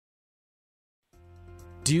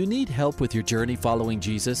Do you need help with your journey following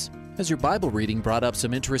Jesus? Has your Bible reading brought up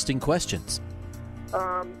some interesting questions?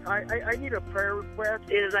 I need a prayer request.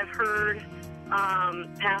 I've heard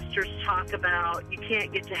pastors talk about you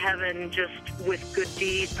can't get to heaven just with good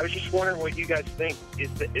deeds. I was just wondering what you guys think.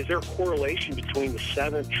 Is there a correlation between the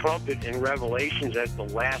seventh trumpet in Revelations as the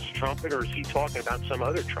last trumpet, or is he talking about some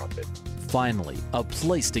other trumpet? Finally, a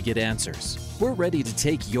place to get answers. We're ready to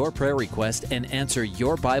take your prayer request and answer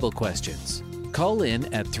your Bible questions. Call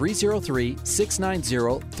in at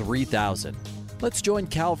 303-690-3000. Let's join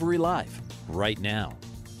Calvary Live right now.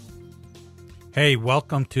 Hey,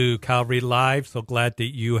 welcome to Calvary Live. So glad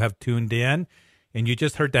that you have tuned in. And you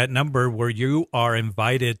just heard that number where you are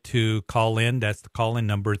invited to call in. That's the call-in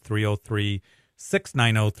number,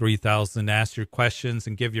 303-690-3000. Ask your questions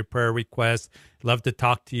and give your prayer requests. Love to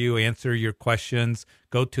talk to you, answer your questions.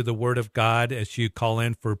 Go to the Word of God as you call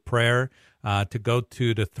in for prayer, to go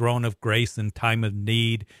to the throne of grace in time of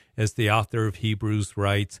need, as the author of Hebrews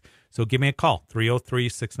writes. So give me a call,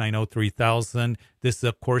 303-690-3000. This,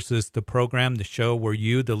 of course, is the program, the show where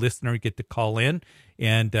you, the listener, get to call in,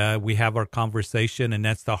 and we have our conversation, and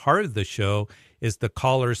that's the heart of the show, is the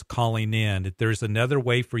callers calling in. There's another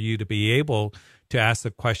way for you to be able to ask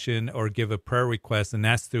a question or give a prayer request, and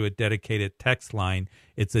that's through a dedicated text line.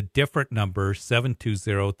 It's a different number,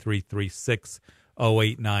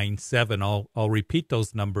 720-336-0897. I'll repeat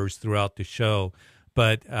those numbers throughout the show.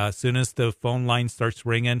 But as soon as the phone line starts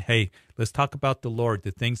ringing, hey, let's talk about the Lord,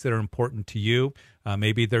 the things that are important to you.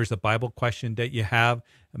 Maybe there's a Bible question that you have.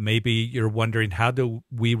 Maybe you're wondering, how do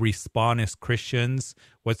we respond as Christians?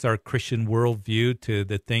 What's our Christian worldview to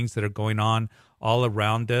the things that are going on all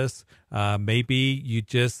around us? Maybe you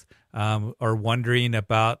just are wondering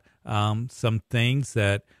about some things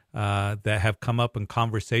that have come up in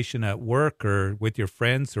conversation at work or with your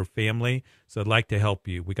friends or family. So I'd like to help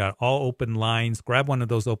you. We got all open lines. Grab one of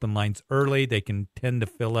those open lines early. They can tend to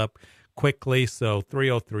fill up quickly. So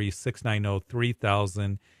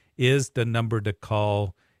 303-690-3000 is the number to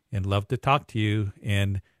call, and love to talk to you.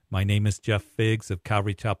 And my name is Jeff Figs of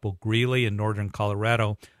Calvary Chapel Greeley in Northern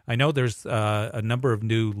Colorado. I know there's a number of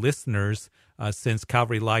new listeners since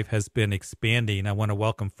Calvary Live has been expanding. I want to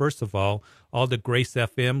welcome, first of all the Grace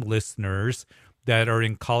FM listeners that are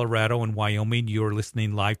in Colorado and Wyoming. You are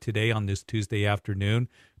listening live today on this Tuesday afternoon.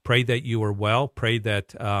 Pray that you are well. Pray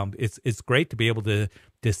that it's great to be able to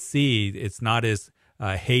see. It's not as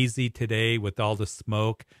hazy today with all the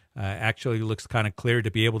smoke. Actually looks kind of clear to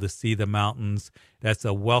be able to see the mountains. That's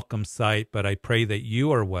a welcome sight, but I pray that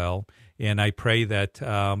you are well, and I pray that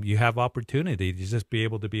you have opportunity to just be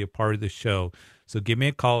able to be a part of the show. So give me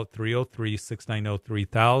a call at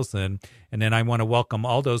 303-690-3000, and then I want to welcome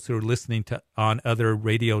all those who are listening to on other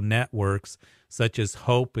radio networks, such as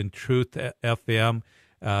Hope and Truth FM,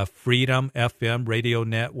 Freedom FM radio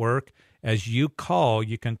network. As you call,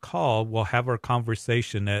 you can call. We'll have our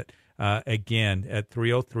conversation again at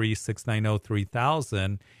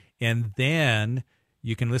 303-690-3000, and then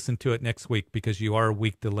you can listen to it next week because you are a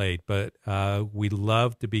week delayed. But we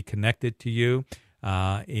love to be connected to you,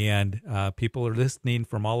 and people are listening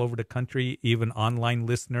from all over the country, even online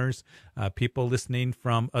listeners, people listening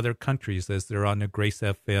from other countries as they're on the Grace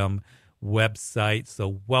FM website.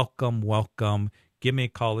 So welcome. Give me a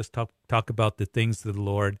call. Let's talk about the things of the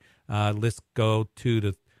Lord. Let's go to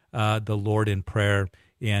the Lord in prayer.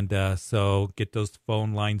 And so get those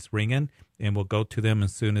phone lines ringing, and we'll go to them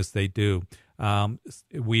as soon as they do.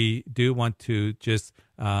 We do want to just,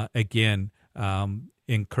 again,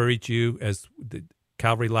 encourage you, as the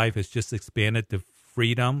Calvary Life has just expanded to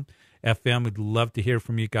Freedom FM. We'd love to hear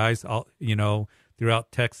from you guys, all,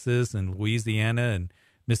 throughout Texas and Louisiana and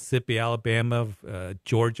Mississippi, Alabama,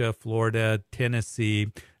 Georgia, Florida,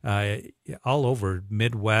 Tennessee, all over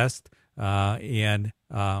Midwest, and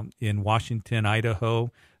in Washington,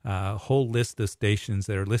 Idaho, a whole list of stations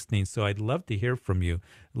that are listening. So I'd love to hear from you.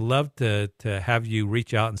 Love to have you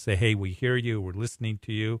reach out and say, hey, we hear you, we're listening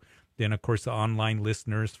to you. Then, of course, the online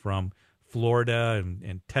listeners from Florida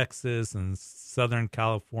and Texas and Southern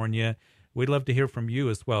California, we'd love to hear from you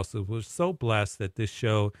as well. So we're so blessed that this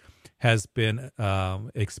show has been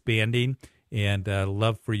expanding, and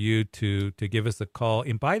love for you to give us a call.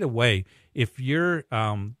 And by the way, if you're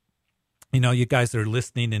you guys are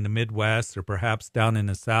listening in the Midwest or perhaps down in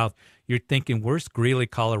the South, you're thinking, where's Greeley,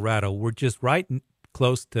 Colorado? We're just right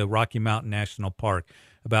close to Rocky Mountain National Park.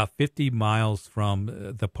 About 50 miles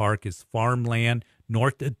from the park is farmland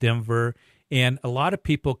north of Denver. And a lot of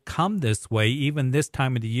people come this way, even this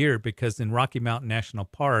time of the year, because in Rocky Mountain National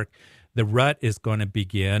Park, The rut is going to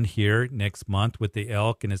begin here next month with the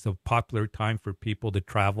elk, and it's a popular time for people to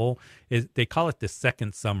travel. They call it the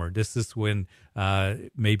second summer. This is when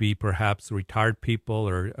maybe perhaps retired people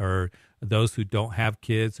or those who don't have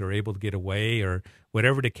kids are able to get away, or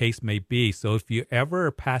whatever the case may be. So if you ever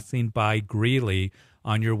are passing by Greeley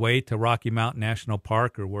on your way to Rocky Mountain National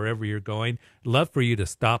Park or wherever you're going, I'd love for you to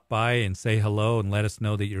stop by and say hello and let us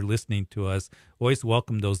know that you're listening to us. Always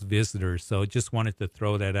welcome those visitors. So just wanted to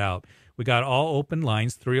throw that out. We got all open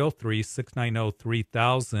lines.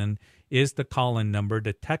 303-690-3000 is the call-in number.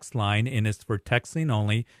 The text line, and it's for texting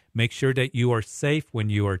only. Make sure that you are safe when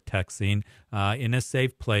you are texting, in a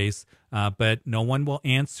safe place, but no one will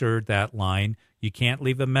answer that line. You can't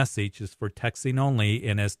leave a message. It's for texting only,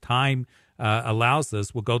 and as time allows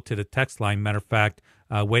us, we'll go to the text line. Matter of fact,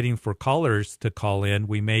 waiting for callers to call in.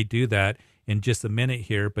 We may do that in just a minute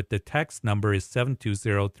here, but the text number is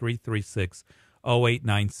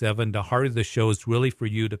 720-336-0897. The heart of the show is really for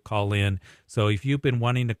you to call in. So if you've been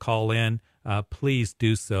wanting to call in, please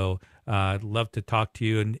do so. I'd love to talk to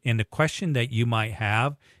you. And the question that you might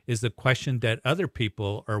have is a question that other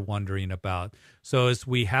people are wondering about. So as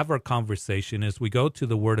we have our conversation, as we go to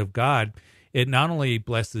the Word of God, it not only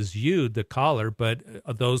blesses you, the caller, but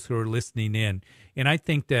those who are listening in. And I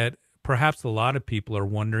think that perhaps a lot of people are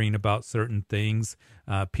wondering about certain things.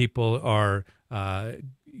 People are,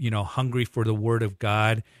 hungry for the Word of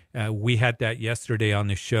God. We had that yesterday on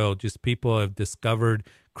the show. Just people have discovered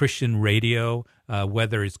Christian radio,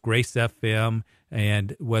 whether it's Grace FM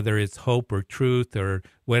and whether it's Hope or Truth or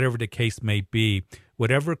whatever the case may be.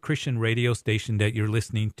 Whatever Christian radio station that you're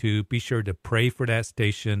listening to, be sure to pray for that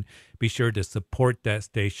station. Be sure to support that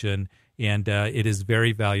station. And it is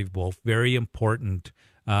very valuable, very important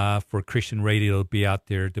for Christian radio to be out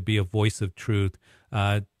there, to be a voice of truth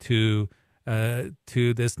to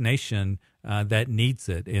this nation that needs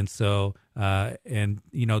it. And so,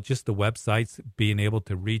 just the websites, being able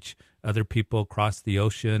to reach other people across the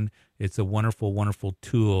ocean, it's a wonderful, wonderful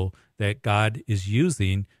tool that God is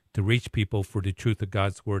using to reach people for the truth of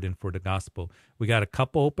God's word and for the gospel. We got a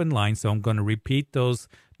couple open lines, so I'm going to repeat those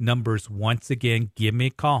numbers once again. Give me a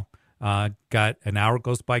call. Got an hour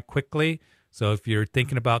goes by quickly, so if you're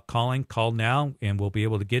thinking about calling, call now, and we'll be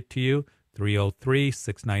able to get to you.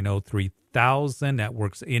 303-690-3000. That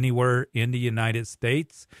works anywhere in the United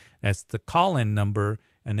States. That's the call-in number,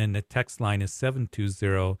 and then the text line is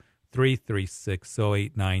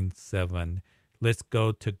 720-336-0897. Let's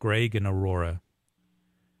go to Greg in Aurora.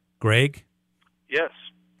 Greg? Yes.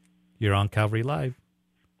 You're on Calvary Live.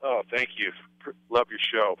 Oh, thank you. Love your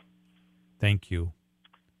show. Thank you.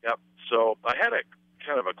 Yep. So I had a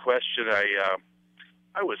kind of a question.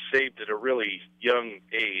 I was saved at a really young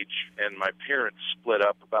age, and my parents split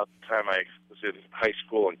up about the time I was in high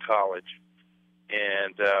school and college.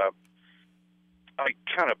 And I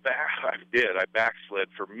backslid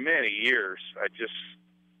for many years. I just,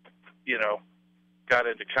 got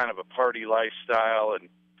into kind of a party lifestyle and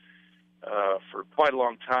for quite a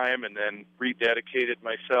long time, and then rededicated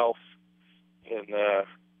myself and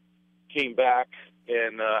came back.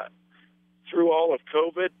 And through all of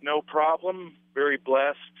COVID, no problem. Very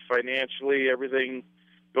blessed financially, everything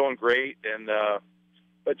going great. And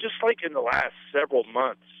but just like in the last several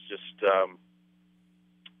months,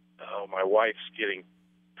 my wife's getting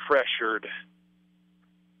pressured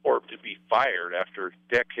or to be fired after a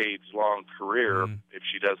decades-long career if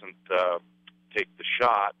she doesn't take the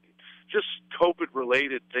shot. Just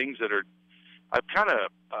COVID-related things I've kind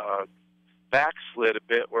of backslid a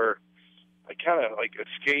bit, where I kind of like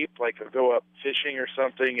escape, like I go up fishing or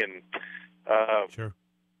something, and sure.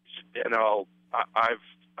 I've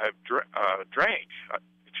drank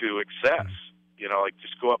to excess. Like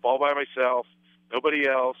just go up all by myself, nobody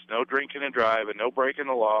else, no drinking and driving, no breaking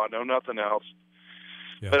the law, no nothing else.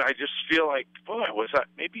 Yeah. But I just feel like, boy, was I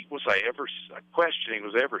ever questioning,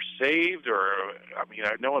 was I ever saved? Or, I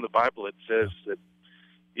know in the Bible it says that,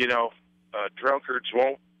 drunkards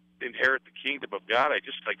won't inherit the kingdom of God. I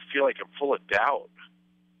just feel like I'm full of doubt.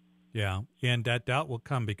 Yeah, and that doubt will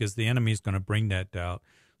come because the enemy is going to bring that doubt.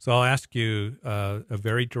 So I'll ask you a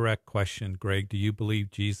very direct question, Greg. Do you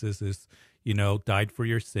believe Jesus is, died for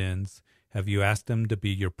your sins? Have you asked him to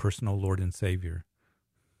be your personal Lord and Savior?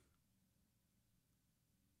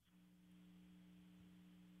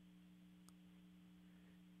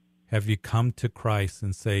 Have you come to Christ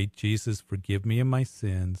and say, Jesus, forgive me of my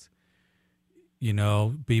sins,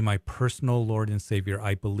 be my personal Lord and Savior.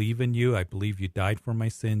 I believe in you. I believe you died for my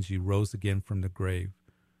sins. You rose again from the grave.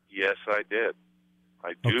 Yes, I did.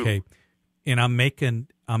 I do. Okay. And I'm making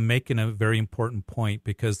a very important point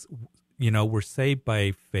because, we're saved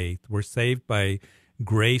by faith. We're saved by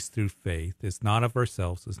grace through faith. It's not of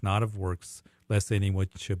ourselves. It's not of works, lest anyone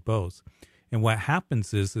should boast. And what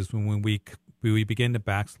happens is when we begin to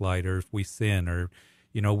backslide, or if we sin, or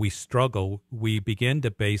we struggle, we begin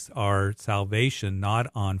to base our salvation not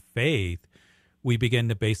on faith. We begin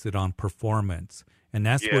to base it on performance. And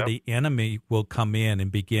that's where the enemy will come in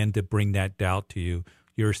and begin to bring that doubt to you.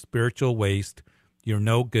 You're a spiritual waste. You're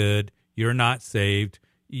no good. You're not saved.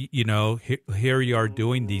 Here you are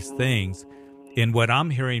doing these things. And what I'm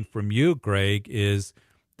hearing from you, Greg, is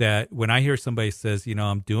that when I hear somebody says,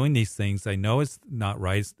 I'm doing these things, I know it's not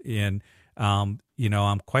right, and, I'm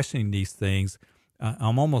questioning these things,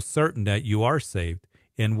 I'm almost certain that you are saved.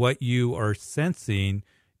 And what you are sensing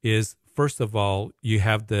is, first of all, you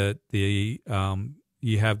have the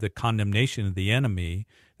condemnation of the enemy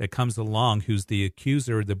that comes along, who's the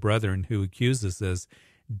accuser of the brethren, who accuses us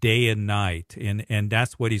day and night. And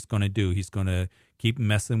that's what he's going to do. He's going to keep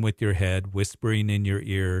messing with your head, whispering in your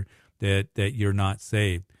ear that you're not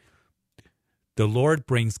saved. The Lord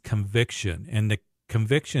brings conviction, and the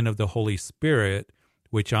conviction of the Holy Spirit,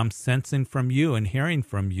 which I'm sensing from you and hearing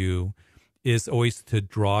from you, is always to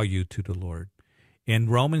draw you to the Lord. In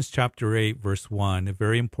Romans chapter 8, verse 1, a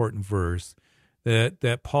very important verse,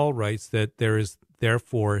 that Paul writes that there is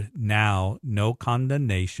therefore now no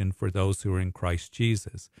condemnation for those who are in Christ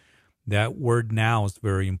Jesus. That word now is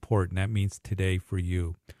very important. That means today for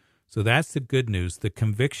you. So that's the good news. The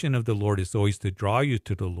conviction of the Lord is always to draw you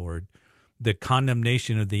to the Lord. The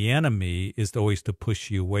condemnation of the enemy is always to push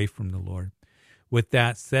you away from the Lord. With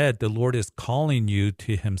that said, the Lord is calling you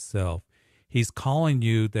to himself. He's calling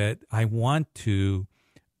you that I want to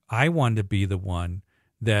be the one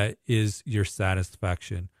that is your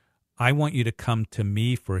satisfaction. I want you to come to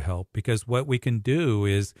me for help, because what we can do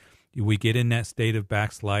is we get in that state of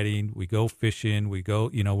backsliding. We go fishing. We go,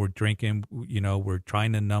 we're drinking, we're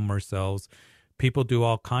trying to numb ourselves. People do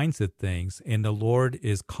all kinds of things, and the Lord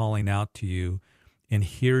is calling out to you. And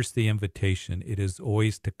here's the invitation. It is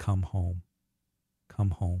always to come home.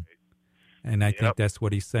 Come home. And I think that's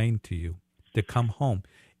what he's saying to you, to come home.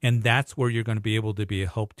 And that's where you're going to be able to be a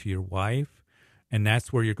help to your wife. And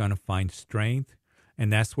that's where you're going to find strength.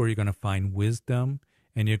 And that's where you're going to find wisdom.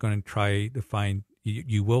 And you're going to try to find,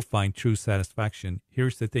 you will find true satisfaction.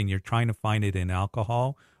 Here's the thing. You're trying to find it in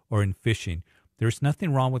alcohol or in fishing. There's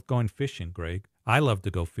nothing wrong with going fishing, Greg. I love to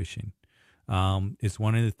go fishing. It's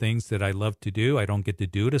one of the things that I love to do. I don't get to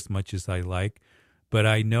do it as much as I like. But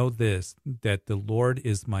I know this, that the Lord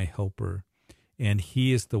is my helper. And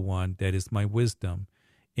he is the one that is my wisdom.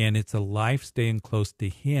 And it's a life staying close to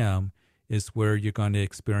him is where you're going to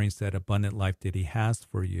experience that abundant life that he has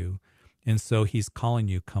for you. And so he's calling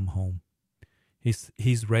you, come home.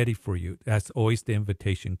 He's ready for you. That's always the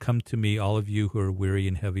invitation. Come to me, all of you who are weary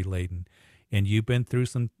and heavy laden. And you've been through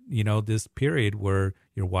some, this period where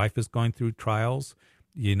your wife is going through trials.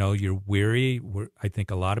 You're weary. I think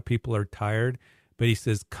a lot of people are tired. But he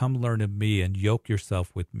says, come learn of me and yoke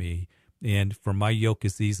yourself with me. And for my yoke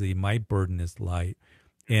is easy, my burden is light.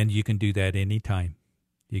 And you can do that anytime.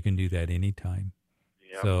 You can do that anytime.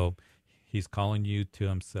 Yep. So he's calling you to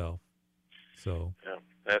himself. So yeah,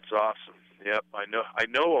 that's awesome. Yep, I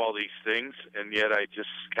know all these things, and yet I just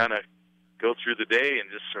kind of go through the day and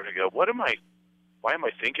just sort of go, why am I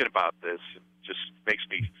thinking about this? It just makes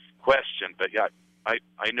me question. But yeah,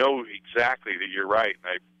 I know exactly that you're right, and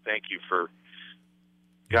I thank you for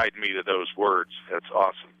guiding me to those words. That's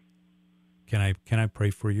awesome. Can I pray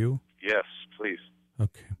for you? Yes, please.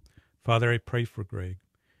 Okay. Father, I pray for Greg.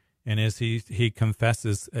 And as he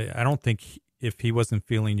confesses, I don't think if he wasn't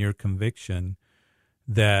feeling your conviction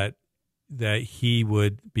that he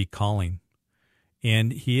would be calling.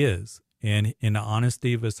 And he is. And in the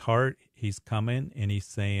honesty of his heart, he's coming and he's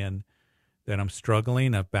saying that I'm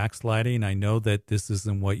struggling, I'm backsliding. I know that this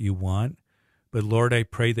isn't what you want. But Lord, I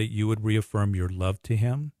pray that you would reaffirm your love to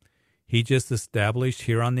him. He just established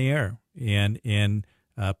here on the air and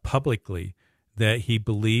publicly that he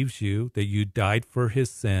believes you, that you died for his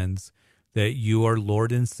sins, that you are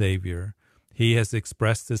Lord and Savior. He has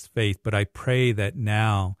expressed his faith, but I pray that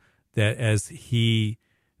now that as he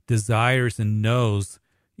desires and knows,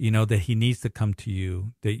 that he needs to come to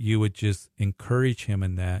you, that you would just encourage him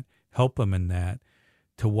in that, help him in that,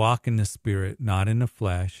 to walk in the Spirit, not in the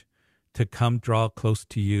flesh, to come draw close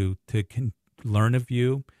to you, to learn of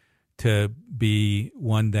you, to be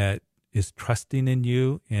one that is trusting in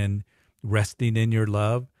you and resting in your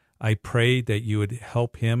love. I pray that you would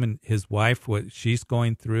help him and his wife, what she's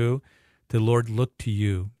going through, to, Lord, look to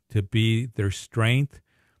you, to be their strength,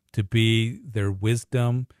 to be their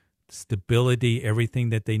wisdom, stability, everything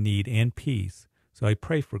that they need, and peace. So I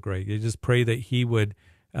pray for Greg. I just pray that he would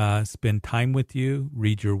spend time with you,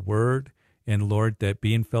 read your word, and Lord, that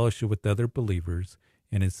be in fellowship with other believers.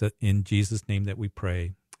 And it's in Jesus' name that we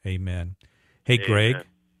pray. Amen. Hey, Amen. Greg.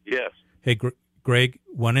 Yes. Hey, Greg,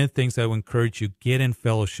 one of the things I would encourage you, get in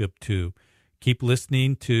fellowship too. Keep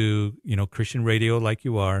listening to, Christian radio like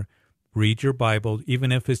you are. Read your Bible,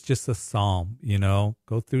 even if it's just a psalm,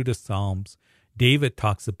 go through the Psalms. David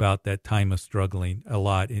talks about that time of struggling a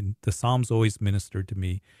lot, and the Psalms always ministered to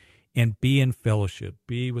me. And be in fellowship,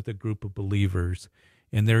 be with a group of believers.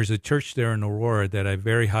 And there's a church there in Aurora that I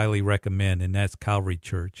very highly recommend, and that's Calvary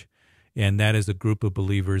Church. And that is a group of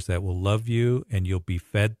believers that will love you, and you'll be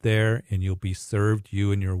fed there, and you'll be served,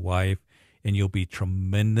 you and your wife, and you'll be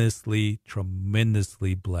tremendously,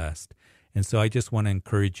 tremendously blessed. And so I just want to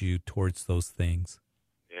encourage you towards those things.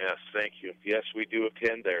 Yes, thank you. Yes, we do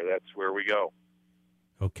attend there. That's where we go.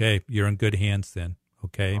 Okay, you're in good hands then,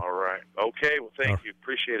 okay? All right. Okay, well, thank you.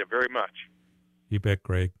 Appreciate it very much. You bet,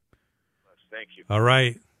 Greg. Thank you. All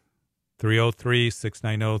right.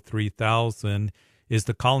 303-690-3000 is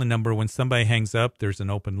the calling number. When somebody hangs up, there's an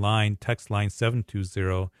open line, text line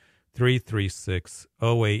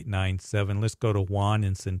 720-336-0897. Let's go to Juan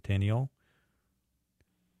in Centennial.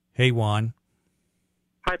 Hey, Juan.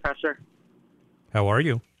 Hi, Pastor. How are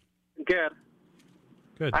you? Good.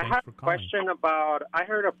 Good. I have a question about, I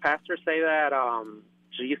heard a pastor say that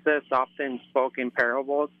Jesus often spoke in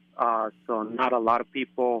parables, so not a lot of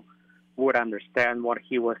people would understand what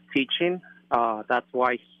he was teaching. That's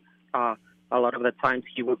why a lot of the times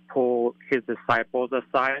he would pull his disciples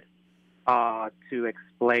aside to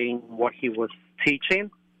explain what he was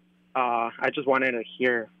teaching. I just wanted to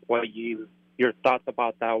hear what your thoughts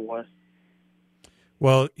about that was.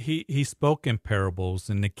 Well, he spoke in parables,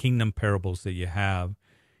 in the kingdom parables that you have.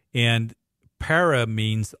 And para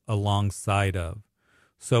means alongside of.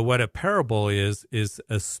 So what a parable is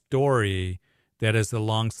a story that is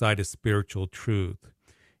alongside a spiritual truth.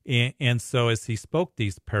 And so as he spoke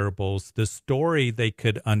these parables, the story they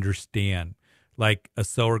could understand, like a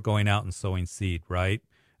sower going out and sowing seed, right?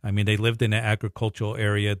 I mean, they lived in an agricultural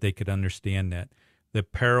area. They could understand that. The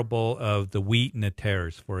parable of the wheat and the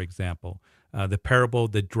tares, for example. The parable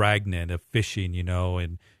of the dragnet, of fishing,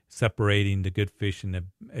 and separating the good fish and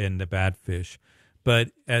the bad fish.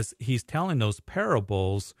 But as he's telling those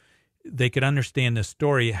parables, they could understand the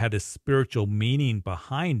story. It had a spiritual meaning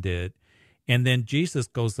behind it. And then Jesus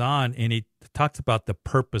goes on and he talks about the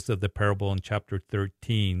purpose of the parable in chapter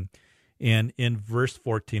 13. And in verse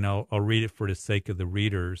 14, I'll read it for the sake of the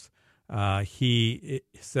readers. He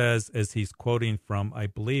says, as he's quoting from, I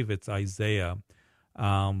believe it's Isaiah,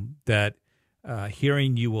 that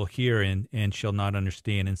hearing you will hear and shall not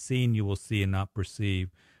understand, and seeing you will see and not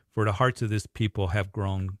perceive. For the hearts of this people have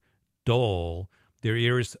grown dull. Their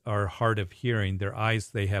ears are hard of hearing. Their eyes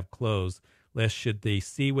they have closed, lest should they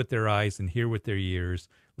see with their eyes and hear with their ears,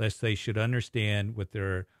 lest they should understand with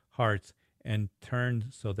their hearts and turn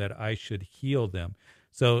so that I should heal them.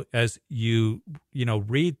 So as you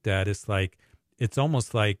read that, it's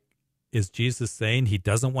almost like, is Jesus saying he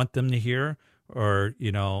doesn't want them to hear, or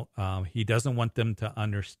he doesn't want them to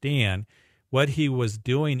understand? What he was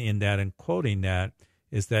doing in that and quoting that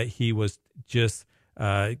is that he was just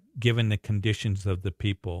given the conditions of the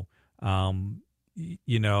people. It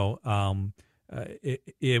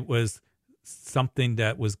was something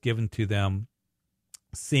that was given to them,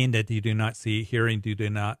 seeing that you do not see, hearing do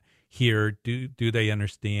not hear, do they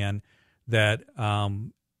understand, that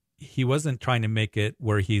he wasn't trying to make it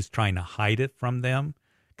where he's trying to hide it from them,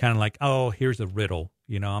 kind of like, oh, here's a riddle,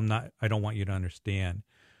 I don't want you to understand.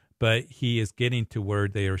 But he is getting to where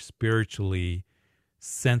they are spiritually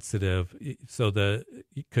sensitive so that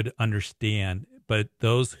you could understand. But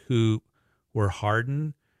those who were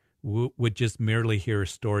hardened would just merely hear a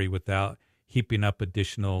story without heaping up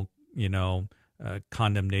additional,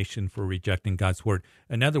 condemnation for rejecting God's word.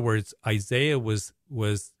 In other words, Isaiah was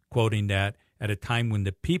quoting that at a time when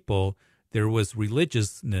the people, there was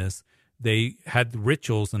religiousness, they had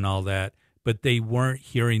rituals and all that, but they weren't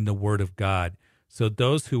hearing the word of God. So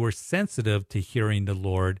those who were sensitive to hearing the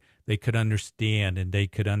Lord, they could understand, and they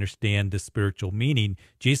could understand the spiritual meaning.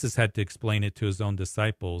 Jesus had to explain it to his own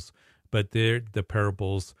disciples, but the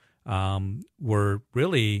parables were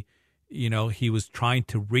really, he was trying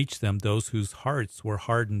to reach them, those whose hearts were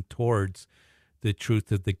hardened towards the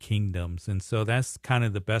truth of the kingdoms. And so that's kind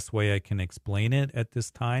of the best way I can explain it at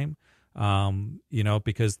this time,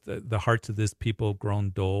 because the hearts of this people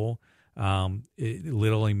grown dull. It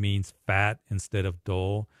literally means fat instead of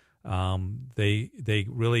dull. They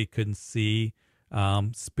really couldn't see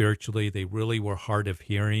spiritually. They really were hard of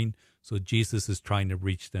hearing. So Jesus is trying to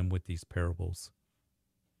reach them with these parables.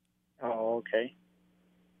 Oh, okay.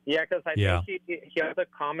 Yeah, because I Yeah. think he also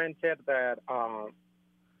commented that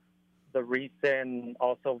the reason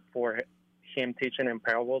also for him teaching in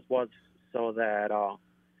parables was so that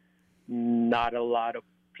not a lot of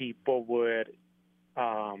people would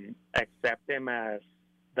accept him as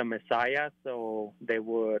the Messiah, so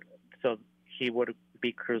he would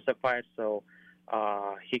be crucified, so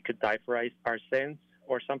he could die for our sins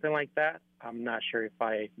or something like that. I'm not sure if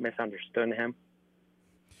I misunderstood him.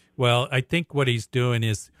 Well, I think what he's doing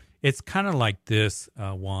is it's kind of like this,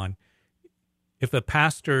 Juan. If a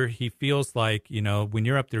pastor, he feels like, when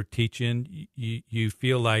you're up there teaching, you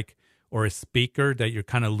feel like, or a speaker, that you're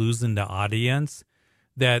kind of losing the audience,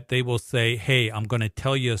 that they will say, hey, I'm going to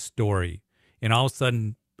tell you a story. And all of a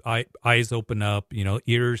sudden, eyes open up,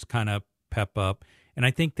 ears kind of pep up. And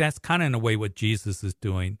I think that's kind of in a way what Jesus is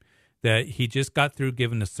doing, that he just got through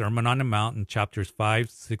giving the Sermon on the Mount in chapters 5,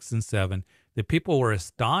 6, and 7. The people were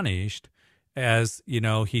astonished as,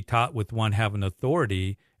 he taught with one having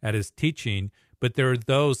authority at his teaching. But there are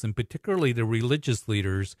those, and particularly the religious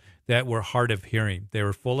leaders, that were hard of hearing. They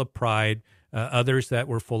were full of pride, others that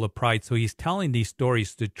were full of pride. So he's telling these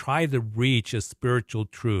stories to try to reach a spiritual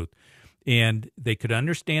truth. And they could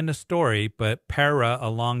understand the story, but para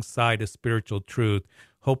alongside a spiritual truth,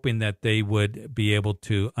 hoping that they would be able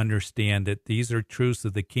to understand that these are truths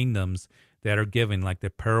of the kingdoms that are given, like the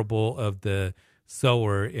parable of the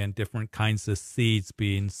sower and different kinds of seeds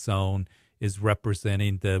being sown is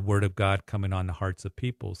representing the word of God coming on the hearts of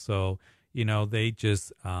people. So, they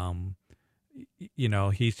just,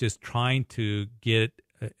 he's just trying to get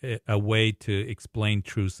a way to explain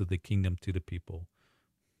truths of the kingdom to the people.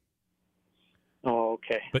 Oh,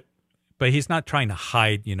 okay. But he's not trying to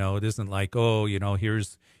hide, it isn't like,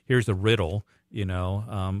 here's a riddle,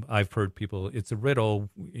 I've heard people, it's a riddle,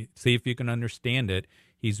 see if you can understand it.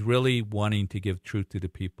 He's really wanting to give truth to the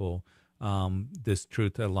people, this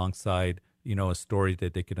truth alongside, a story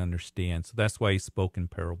that they could understand. So that's why he spoke in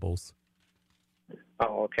parables.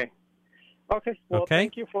 Oh, okay. Okay. Well,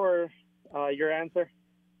 Thank you for your answer.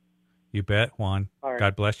 You bet, Juan. All right.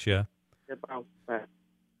 God bless you. Goodbye.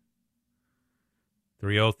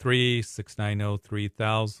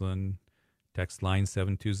 303-690-3000. Text line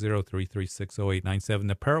 720-336-0897.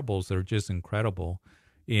 The parables are just incredible.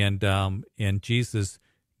 And Jesus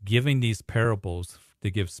giving these parables to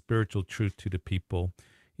give spiritual truth to the people.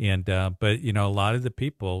 And but a lot of the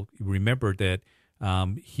people remember that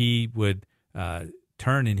he would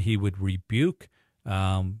turn and he would rebuke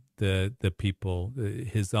the people.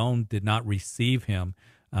 His own did not receive him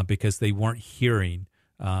because they weren't hearing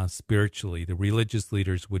spiritually. The religious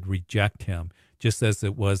leaders would reject him, just as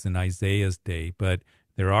it was in Isaiah's day. But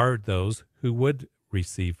there are those who would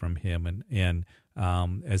receive from him, and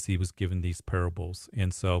as he was given these parables.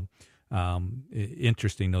 And so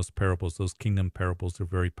interesting, those parables, those kingdom parables are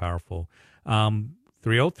very powerful.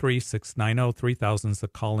 303-690-3000 is the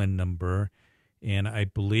call-in number, and I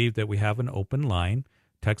believe that we have an open line.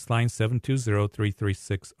 Text line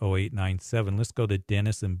 720-336-0897. Let's go to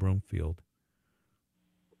Dennis in Broomfield.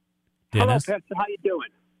 Dennis? Hello, Pastor. How you doing?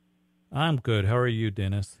 I'm good. How are you,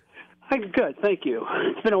 Dennis? I'm good, thank you.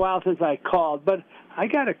 It's been a while since I called, but I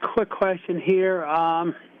got a quick question here.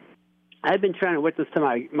 I've been trying to witness to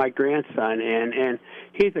my grandson, and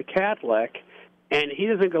he's a Catholic, and he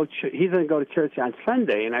doesn't go to church on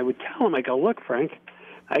Sunday. And I would tell him, I go, look, Frank,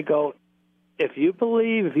 I go, if you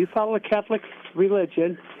follow the Catholic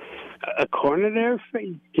religion, according to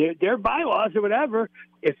their bylaws or whatever,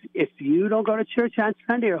 if you don't go to church on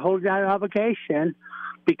Sunday or hold that obligation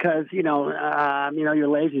because you're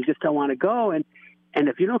lazy, you just don't want to go, and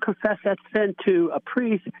if you don't confess that sin to a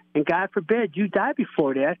priest, and God forbid you die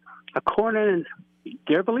before that, according to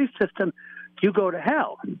their belief system, you go to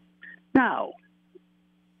hell. Now,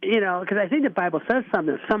 because I think the Bible says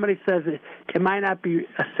something. If somebody says it might not be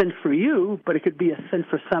a sin for you, but it could be a sin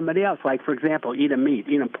for somebody else. Like, for example,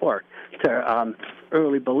 eating pork to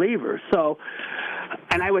early believers. So,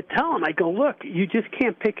 and I would tell them, I go, look, you just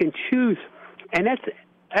can't pick and choose. And that's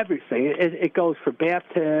everything. It goes for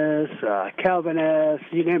Baptists, Calvinists,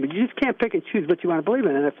 you name it. You just can't pick and choose what you want to believe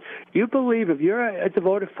in. And if you're a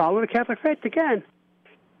devoted follower of the Catholic faith, again,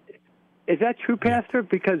 is that true, Pastor?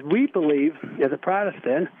 Because we believe, as a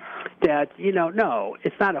Protestant, that no,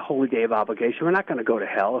 it's not a holy day of obligation. We're not going to go to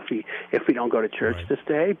hell if we don't go to church this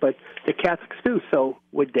day. But the Catholics do. So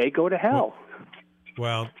would they go to hell?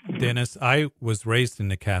 Well, Dennis, I was raised in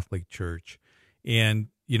the Catholic Church, and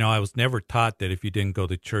I was never taught that if you didn't go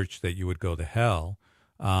to church that you would go to hell.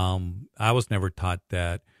 I was never taught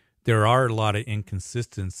that. There are a lot of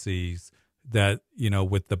inconsistencies that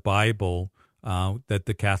with the Bible. That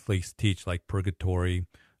the Catholics teach, like purgatory,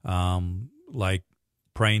 like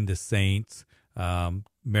praying to saints,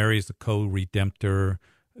 Mary is a co-redemptor,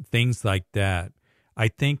 things like that. I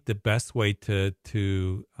think the best way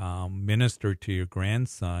to minister to your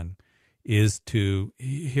grandson is to,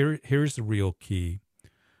 here's the real key.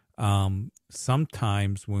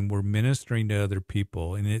 Sometimes when we're ministering to other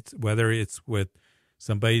people, and it's whether it's with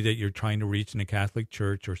somebody that you're trying to reach in a Catholic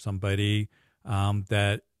church, or somebody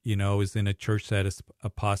that is in a church that is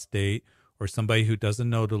apostate, or somebody who doesn't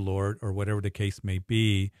know the Lord, or whatever the case may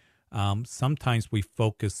be, sometimes we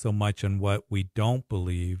focus so much on what we don't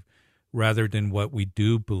believe rather than what we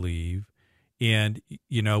do believe. And,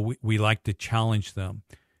 we like to challenge them.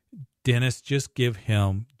 Dennis, just give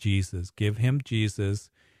him Jesus. Give him Jesus.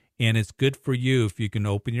 And it's good for you if you can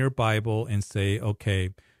open your Bible and say, okay,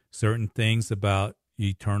 certain things about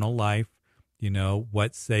eternal life,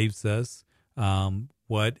 what saves us,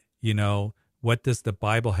 what does the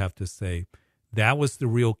Bible have to say? That was the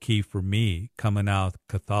real key for me coming out of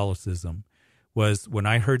Catholicism, was when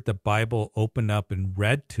I heard the Bible open up and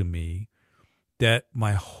read to me, that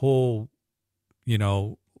my whole,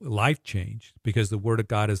 life changed, because the Word of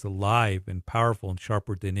God is alive and powerful and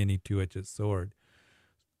sharper than any two-edged sword.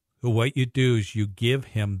 So what you do is you give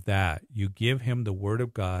him that. You give him the Word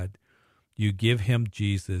of God. You give him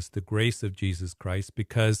Jesus, the grace of Jesus Christ,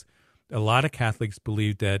 because a lot of Catholics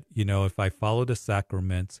believe that, if I follow the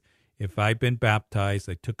sacraments, if I've been baptized,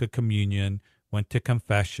 I took a communion, went to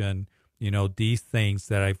confession, these things,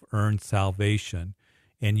 that I've earned salvation.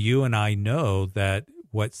 And you and I know that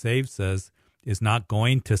what saves us is not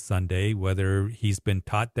going to Sunday, whether he's been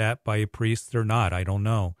taught that by a priest or not. I don't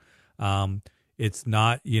know. It's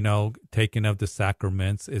not, taking of the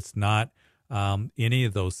sacraments. It's not any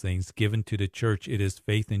of those things given to the church. It is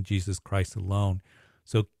faith in Jesus Christ alone.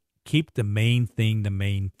 So keep the main thing the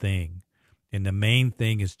main thing. And the main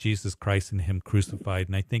thing is Jesus Christ and him crucified.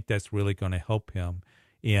 And I think that's really going to help him.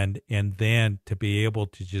 And then to be able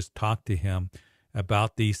to just talk to him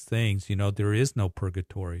about these things. There is no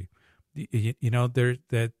purgatory.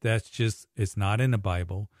 That's just, it's not in the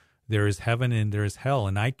Bible. There is heaven and there is hell.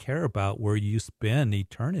 And I care about where you spend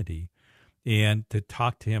eternity, and to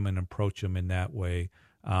talk to him and approach him in that way.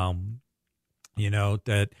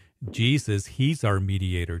 That Jesus, he's our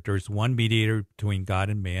mediator. There's one mediator between God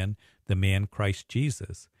and man, the man Christ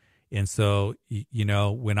Jesus. And so,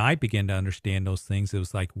 when I began to understand those things, it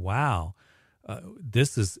was like, wow,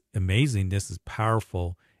 this is amazing. This is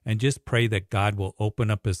powerful. And just pray that God will open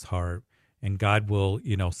up his heart, and God will,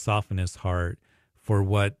 soften his heart for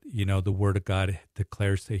what, the Word of God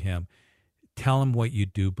declares to him. Tell him what you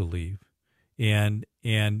do believe, and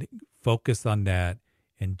focus on that,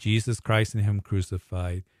 and Jesus Christ and him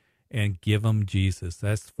crucified, and give him Jesus.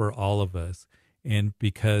 That's for all of us. And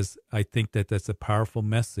because I think that that's a powerful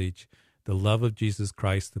message, the love of Jesus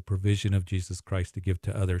Christ, the provision of Jesus Christ to give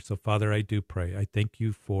to others. So, Father, I do pray. I thank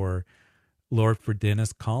you for, Lord, for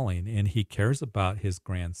Dennis calling, and he cares about his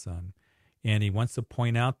grandson, and he wants to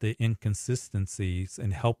point out the inconsistencies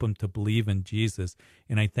and help him to believe in Jesus.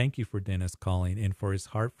 And I thank you for Dennis calling and for his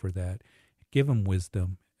heart for that. Give him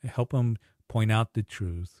wisdom, help him point out the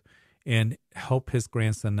truth, and help his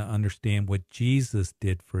grandson to understand what Jesus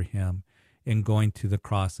did for him in going to the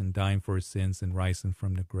cross and dying for his sins and rising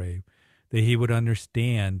from the grave. That he would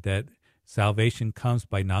understand that salvation comes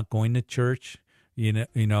by not going to church,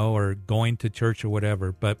 or going to church or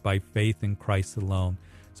whatever, but by faith in Christ alone.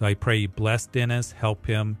 So I pray you bless Dennis, help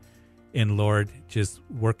him, and Lord, just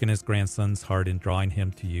work in his grandson's heart and drawing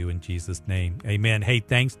him to you in Jesus' name. Amen. Hey,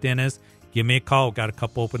 thanks, Dennis. Give me a call. Got a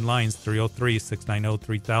couple open lines,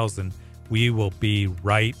 303-690-3000. We will be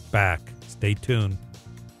right back. Stay tuned.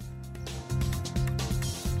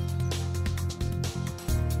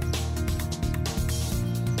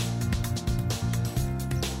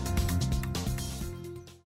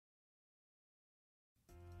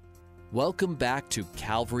 Welcome back to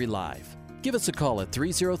Calvary Live. Give us a call at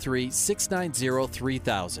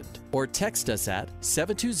 303-690-3000 or text us at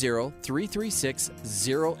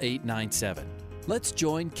 720-336-0897. Let's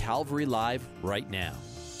join Calvary Live right now.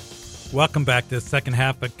 Welcome back to the second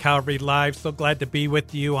half of Calvary Live. So glad to be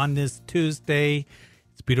with you on this Tuesday.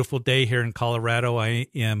 It's a beautiful day here in Colorado. I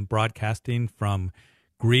am broadcasting from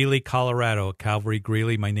Greeley, Colorado, Calvary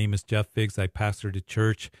Greeley. My name is Jeff Figs. I pastor the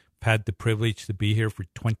church. I've had the privilege to be here for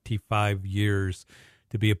 25 years,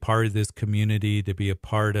 to be a part of this community, to be a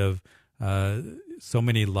part of so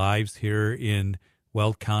many lives here in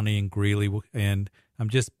Weld County and Greeley. And I'm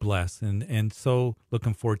just blessed and so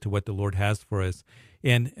looking forward to what the Lord has for us.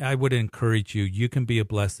 And I would encourage you, you can be a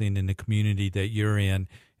blessing in the community that you're in,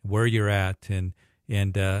 where you're at. And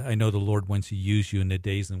I know the Lord wants to use you in the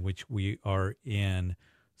days in which we are in.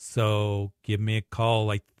 So give me a call.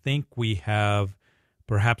 I think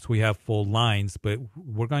perhaps we have full lines, but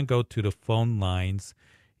we're going to go to the phone lines.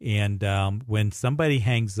 And when somebody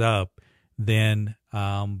hangs up, then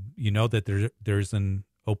you know that there's an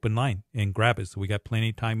open line, and grab it. So we got plenty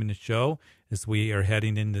of time in the show as we are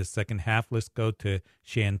heading into the second half. Let's go to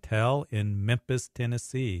Chantel in Memphis,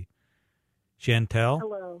 Tennessee. Chantel?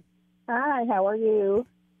 Hello. Hi, how are you?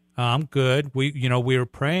 I'm good. We were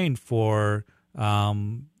praying for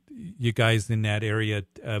you guys in that area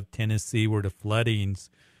of Tennessee where the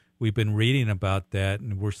floodings. We've been reading about that,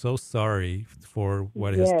 and we're so sorry for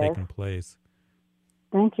what has taken place.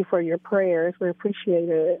 Thank you for your prayers. We appreciate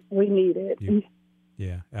it. We need it.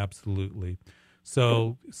 Yeah, absolutely.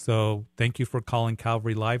 So thank you for calling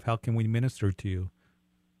Calvary Live. How can we minister to you?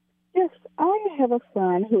 Yes, I have a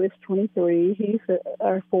son who is 23. He's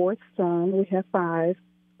our fourth son. We have five.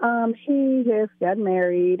 He has got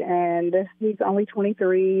married, and he's only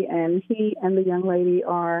 23, and he and the young lady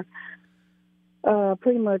are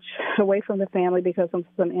pretty much away from the family because of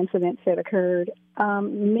some incidents that occurred.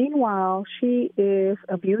 Meanwhile, she is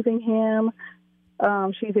abusing him.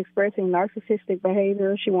 She's expressing narcissistic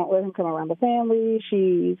behavior. She won't let him come around the family.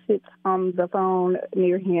 She sits on the phone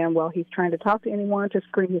near him while he's trying to talk to anyone to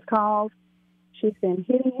screen his calls. She's been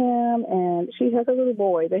hitting him, and she has a little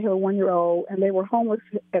boy. They have a 1-year-old, and they were homeless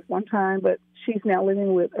at one time, but she's now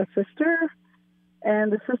living with a sister,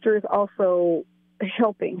 and the sister is also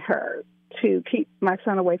helping her to keep my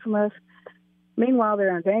son away from us. Meanwhile, they're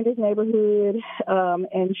in a dangerous neighborhood,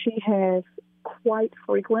 and she has quite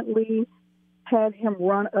frequently had him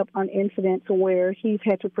run up on incidents where he's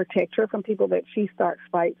had to protect her from people that she starts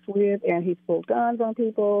fights with, and he's pulled guns on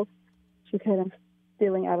people. She's had him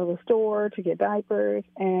stealing out of the store to get diapers,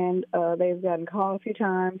 and they've gotten caught a few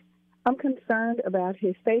times. I'm concerned about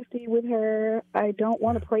his safety with her. I don't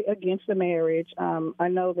want to pray against the marriage. I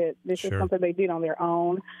know that this is something they did on their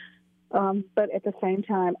own. But at the same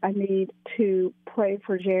time, I need to pray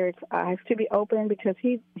for Jared's eyes to be open because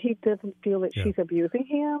he doesn't feel that she's abusing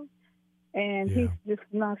him. And he's just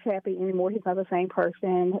not happy anymore. He's not the same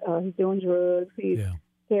person. He's doing drugs. He's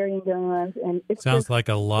carrying guns, and it sounds like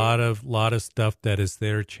a lot of stuff that is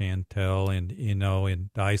there, Chantel. And in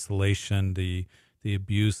the isolation, the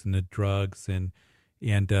abuse, and the drugs, and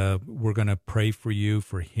we're going to pray for you,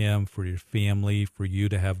 for him, for your family, for you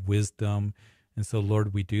to have wisdom. And so,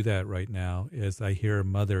 Lord, we do that right now as I hear a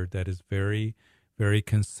mother that is very, very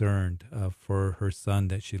concerned for her son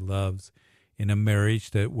that she loves. In a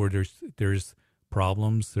marriage where there's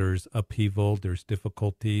problems, there's upheaval, there's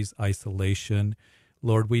difficulties, isolation.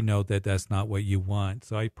 Lord, we know that that's not what you want.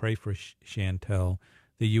 So I pray for Chantel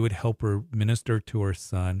that you would help her minister to her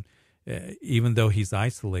son, even though he's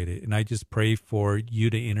isolated. And I just pray for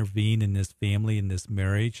you to intervene in this family, in this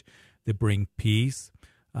marriage, to bring peace,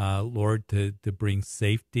 Lord, to bring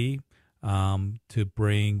safety, to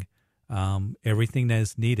bring everything that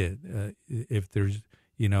is needed. If there's,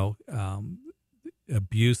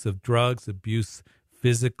 abuse of drugs, abuse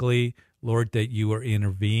physically, Lord, that you are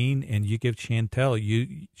intervene and you give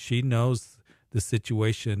Chantel, she knows the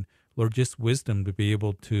situation, Lord, just wisdom to be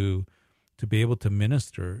able to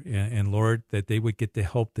minister, and Lord, that they would get the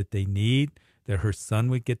help that they need, that her son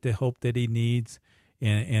would get the help that he needs,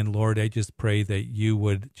 and Lord, I just pray that you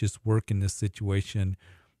would just work in this situation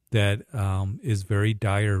that is very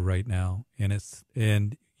dire right now,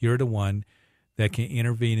 and you're the one that can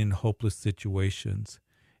intervene in hopeless situations.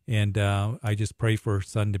 And I just pray for her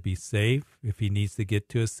son to be safe. If he needs to get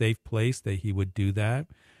to a safe place, that he would do that.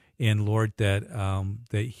 And Lord, that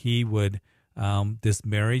he would, this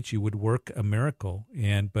marriage, you would work a miracle.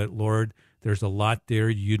 But Lord, there's a lot there.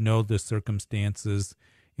 You know the circumstances.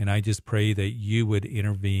 And I just pray that you would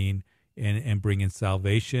intervene and bring in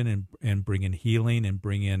salvation and bring in healing and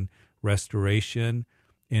bring in restoration.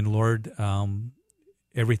 And Lord,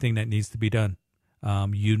 everything that needs to be done,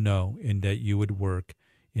 and that you would work.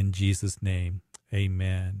 In Jesus' name,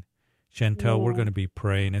 amen. Chantel, we're going to be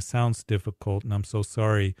praying. It sounds difficult, and I'm so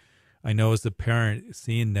sorry. I know as a parent,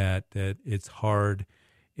 seeing that it's hard,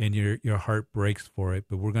 and your heart breaks for it,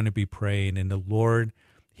 but we're going to be praying, and the Lord,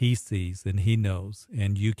 he sees, and he knows,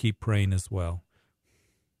 and you keep praying as well.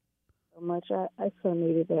 So much. I so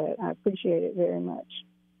needed that. I appreciate it very much.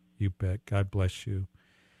 You bet. God bless you.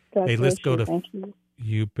 God hey, bless let's go you. to... Thank you.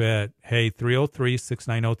 You bet. Hey,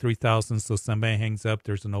 303-690-3000. So somebody hangs up.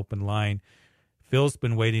 There's an open line. Phil's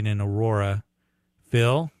been waiting in Aurora.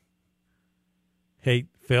 Phil? Hey,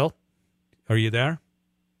 Phil? Are you there?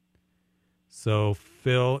 So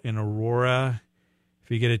Phil in Aurora, if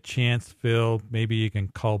you get a chance, Phil, maybe you can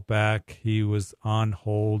call back. He was on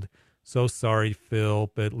hold So sorry,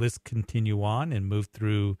 Phil, but let's continue on and move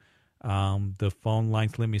through the phone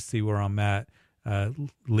lines. Let me see where I'm at.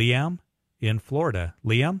 Liam in Florida.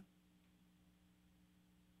 Liam,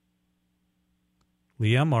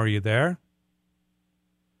 are you there?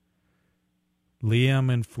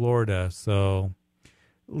 Liam in Florida. So,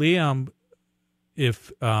 Liam,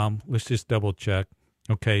 if let's just double check.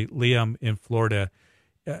 Okay, Liam in Florida.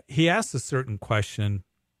 He asked a certain question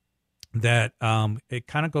that it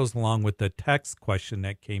kind of goes along with the text question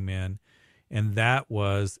that came in, and that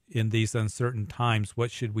was, in these uncertain times,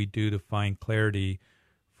 what should we do to find clarity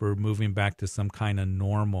for moving back to some kind of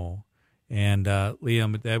normal? And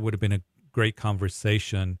Liam, that would have been a great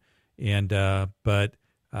conversation, and but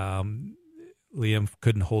Liam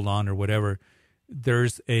couldn't hold on or whatever.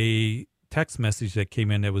 There's a text message that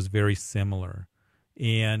came in that was very similar,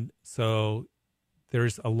 and so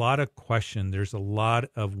there's a lot of question. There's a lot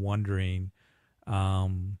of wondering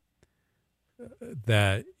that,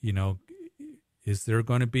 is there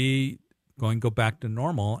going to go back to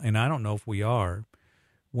normal? And I don't know if we are.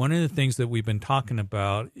 One of the things that we've been talking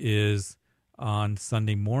about is on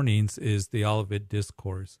Sunday mornings is the Olivet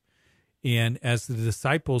Discourse. And as the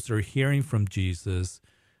disciples are hearing from Jesus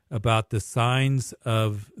about the signs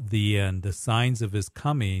of the end, the signs of his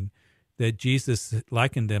coming, that Jesus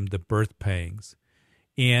likened them to birth pangs.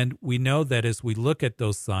 And we know that as we look at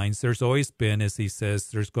those signs, there's always been, as he says,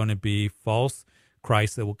 there's going to be false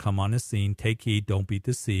Christ that will come on the scene. Take heed, don't be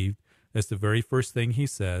deceived. That's the very first thing he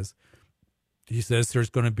says. He says there's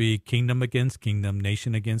going to be kingdom against kingdom,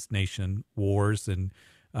 nation against nation, wars in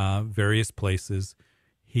various places.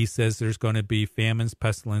 He says there's going to be famines,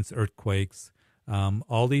 pestilence, earthquakes,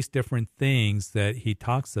 all these different things that he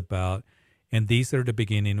talks about. And these are the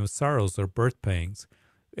beginning of sorrows or birth pangs.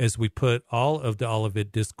 As we put all of the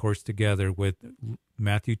Olivet Discourse together with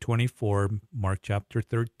Matthew 24, Mark chapter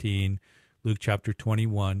 13, Luke chapter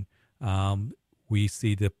 21, we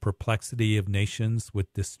see the perplexity of nations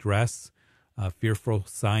with distress, fearful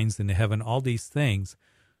signs in heaven, all these things.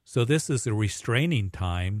 So this is a restraining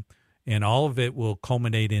time, and all of it will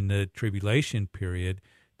culminate in the tribulation period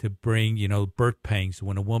to bring, birth pangs.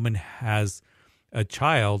 When a woman has a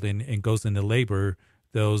child and goes into labor,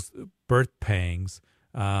 those birth pangs,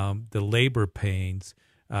 the labor pains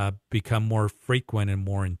become more frequent and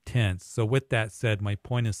more intense. So with that said, my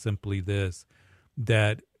point is simply this,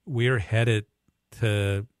 that we're headed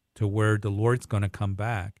to where the Lord's going to come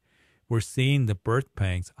back. We're seeing the birth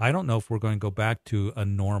pangs. I don't know if we're going to go back to a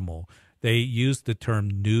normal. They use the term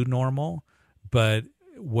new normal, but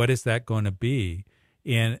what is that going to be?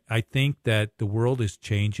 And I think that the world is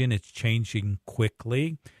changing. It's changing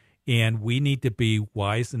quickly. And we need to be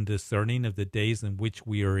wise and discerning of the days in which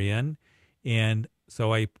we are in. And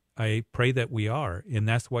so I pray that we are. And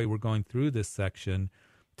that's why we're going through this section,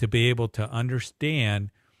 to be able to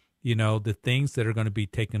understand, the things that are going to be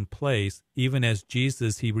taking place. Even as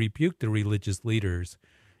Jesus, he rebuked the religious leaders.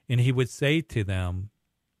 And he would say to them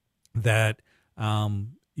that,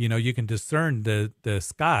 you can discern the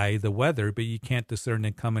sky, the weather, but you can't discern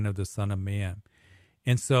the coming of the Son of Man.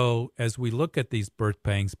 And so as we look at these birth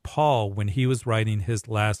pangs, Paul, when he was writing his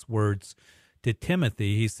last words to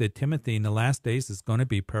Timothy, he said, Timothy, in the last days is going to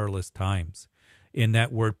be perilous times. And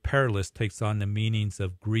that word perilous takes on the meanings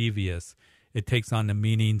of grievous. It takes on the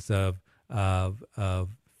meanings of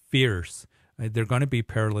fierce. They're going to be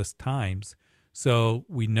perilous times. So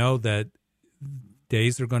we know that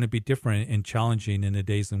days are going to be different and challenging in the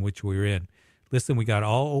days in which we're in. Listen, we got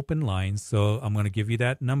all open lines, so I'm going to give you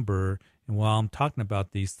that number. And while I'm talking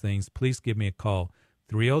about these things, please give me a call.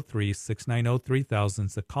 303-690-3000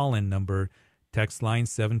 is the call-in number. Text line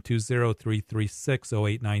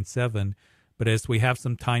 720-336-0897. But as we have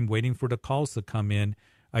some time waiting for the calls to come in,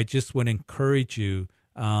 I just would encourage you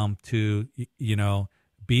to,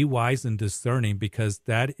 be wise and discerning, because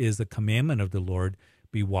that is a commandment of the Lord.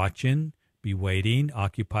 Be watching, be waiting,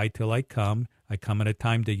 occupy till I come. I come at a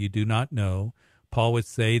time that you do not know. Paul would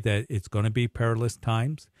say that it's going to be perilous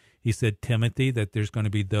times. He said, Timothy, that there's going to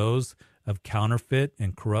be those of counterfeit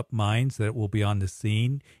and corrupt minds that will be on the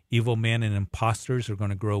scene. Evil men and imposters are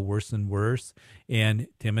going to grow worse and worse. And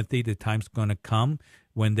Timothy, the time's going to come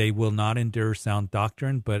when they will not endure sound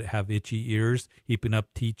doctrine, but have itchy ears, heaping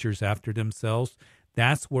up teachers after themselves.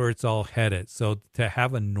 That's where it's all headed. So to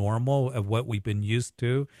have a normal of what we've been used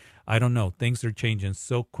to, I don't know. Things are changing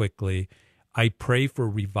so quickly. I pray for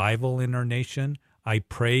revival in our nation. I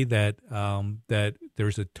pray that that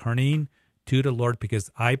there's a turning to the Lord,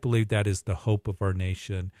 because I believe that is the hope of our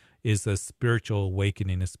nation, is a spiritual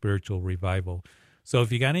awakening, a spiritual revival. So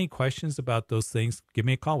if you got any questions about those things, give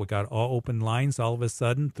me a call. We got all open lines all of a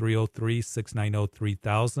sudden.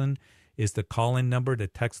 303-690-3000 is the call-in number. The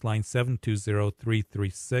text line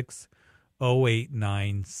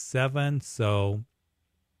 720-336-0897. So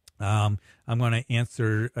I'm going to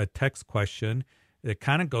answer a text question that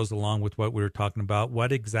kind of goes along with what we were talking about.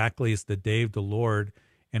 What exactly is the day of the Lord,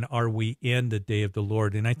 and are we in the day of the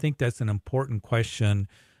Lord? And I think that's an important question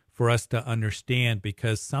for us to understand,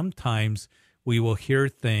 because sometimes we will hear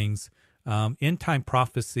things. End-time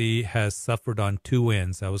prophecy has suffered on two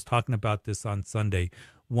ends. I was talking about this on Sunday.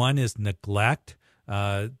 One is neglect,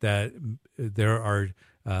 that there are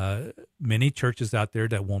many churches out there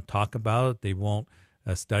that won't talk about it. They won't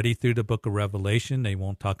study through the book of Revelation. They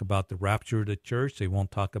won't talk about the rapture of the church. They won't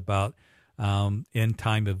talk about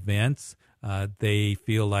end-time events. They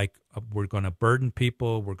feel like we're going to burden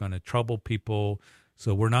people, we're going to trouble people,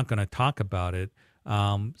 so we're not going to talk about it.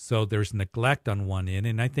 So there's neglect on one end,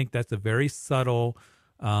 and I think that's a very subtle,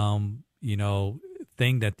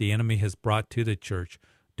 thing that the enemy has brought to the church.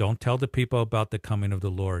 Don't tell the people about the coming of the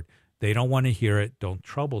Lord. They don't want to hear it. Don't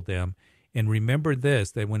trouble them. And remember this,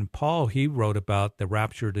 that when Paul, he wrote about the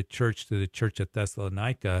rapture of the church to the church at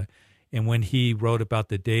Thessalonica, and when he wrote about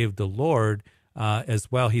the day of the Lord as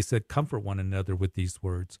well, he said, comfort one another with these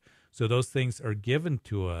words. So those things are given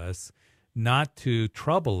to us not to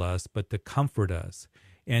trouble us, but to comfort us.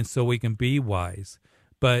 And so we can be wise.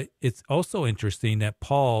 But it's also interesting that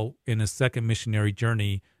Paul, in his second missionary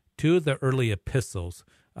journey, two of the early epistles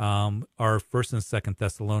are 1st and 2nd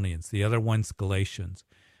Thessalonians. The other one's Galatians.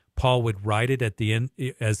 Paul would write it at the end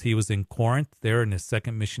as he was in Corinth there in his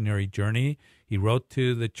second missionary journey. He wrote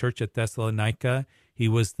to the church at Thessalonica. He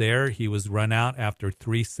was there. He was run out after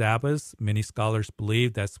 3 Sabbaths. Many scholars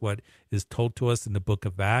believe that's what is told to us in the book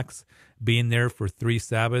of Acts. Being there for 3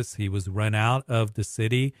 Sabbaths, he was run out of the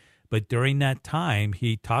city. But during that time,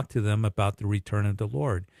 he talked to them about the return of the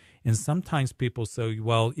Lord. And sometimes people say,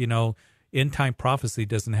 well, end-time prophecy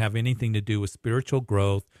doesn't have anything to do with spiritual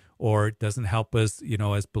growth, or it doesn't help us,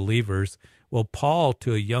 as believers. Well, Paul,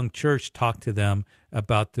 to a young church, talked to them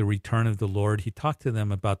about the return of the Lord. He talked to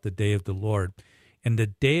them about the day of the Lord. And the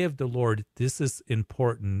day of the Lord, this is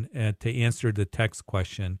important to answer the text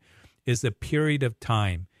question, is a period of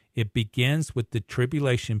time. It begins with the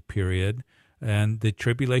tribulation period, and the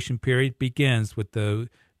tribulation period begins with the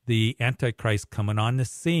Antichrist coming on the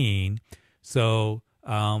scene. So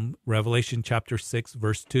Revelation chapter 6,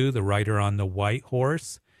 verse 2, the rider on the white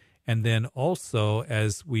horse. And then also,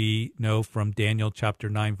 as we know from Daniel chapter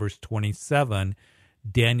 9, verse 27,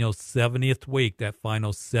 Daniel's 70th week, that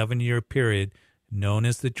final 7-year period, known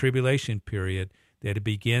as the tribulation period, that it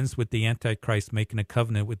begins with the Antichrist making a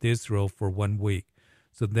covenant with Israel for 1 week.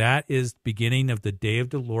 So that is beginning of the day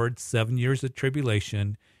of the Lord, 7 years of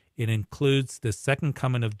tribulation. It includes the second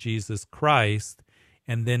coming of Jesus Christ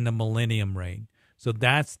and then the millennium reign. So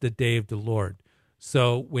that's the day of the Lord.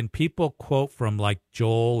 So when people quote from like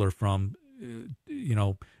Joel or from,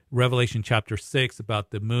 Revelation chapter 6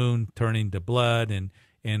 about the moon turning to blood and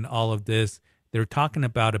all of this, they're talking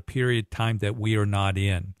about a period of time that we are not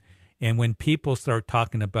in. And when people start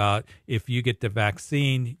talking about if you get the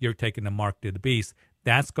vaccine, you're taking the mark to the beast,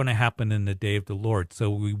 that's going to happen in the day of the Lord.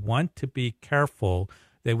 So we want to be careful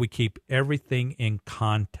that we keep everything in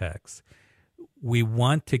context. We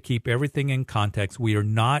want to keep everything in context. We are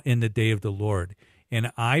not in the day of the Lord.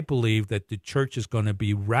 And I believe that the church is going to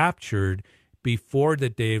be raptured before the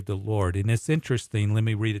day of the Lord. And it's interesting. Let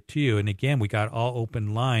me read it to you. And again, we got all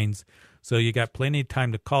open lines. So you got plenty of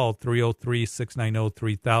time to call.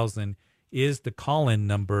 303-690-3000 is the call-in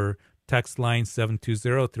number. Text line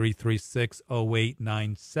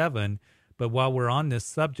 720-336-0897. But while we're on this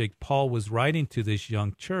subject, Paul was writing to this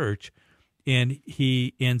young church, and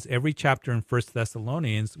he ends every chapter in 1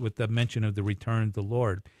 Thessalonians with the mention of the return of the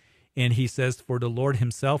Lord. And he says, for the Lord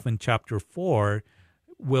himself in chapter 4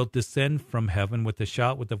 will descend from heaven with a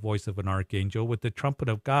shout, with the voice of an archangel, with the trumpet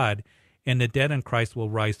of God, and the dead in Christ will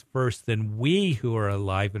rise first. Then we who are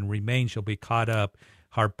alive and remain shall be caught up,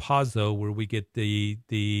 harpazo, where we get the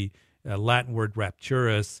Latin word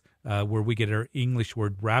rapturus, where we get our English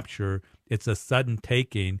word rapture. It's a sudden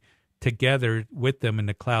taking together with them in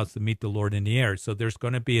the clouds to meet the Lord in the air. So there's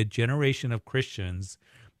going to be a generation of Christians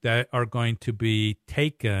that are going to be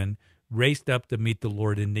taken, raised up to meet the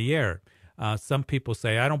Lord in the air. Some people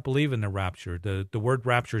say, I don't believe in the rapture. The word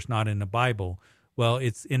rapture is not in the Bible. Well,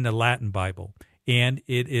 it's in the Latin Bible. And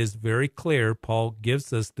it is very clear. Paul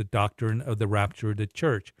gives us the doctrine of the rapture of the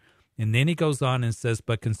church. And then he goes on and says,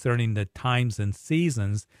 but concerning the times and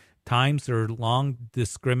seasons, times are long,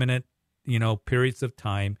 discriminate, periods of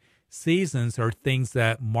time. seasons are things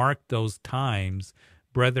that mark those times.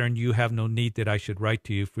 Brethren, you have no need that I should write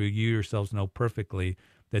to you, for you yourselves know perfectly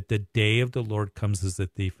that the day of the Lord comes as a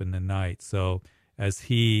thief in the night. So as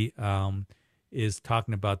he is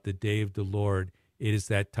talking about the day of the Lord, it is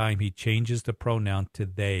that time he changes the pronoun to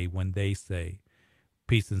they when they say,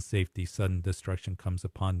 peace and safety, sudden destruction comes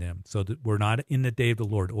upon them. So that we're not in the day of the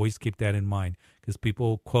Lord. Always keep that in mind, because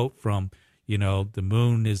people quote from, the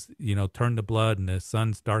moon is, turned to blood and the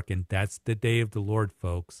sun's darkened. That's the day of the Lord,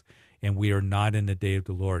 folks. And we are not in the day of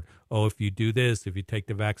the Lord. Oh, if you do this, if you take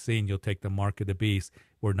the vaccine, you'll take the mark of the beast.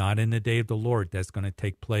 We're not in the day of the Lord. That's going to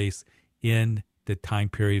take place in the time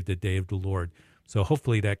period of the day of the Lord. So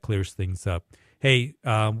hopefully that clears things up. Hey,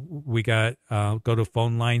 we got, go to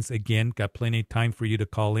phone lines again. Got plenty of time for you to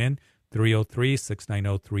call in.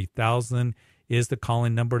 303-690-3000 is the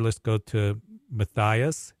call-in number. Let's go to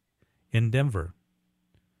Matthias in Denver.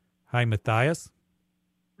 Hi, Matthias.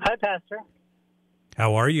 Hi, Pastor.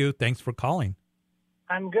 How are you? Thanks for calling.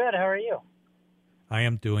 I'm good. How are you? I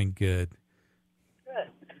am doing good. Good.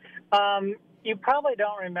 You probably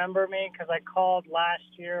don't remember me because I called last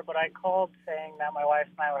year, but I called saying that my wife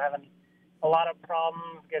and I were having a lot of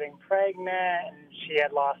problems getting pregnant, and she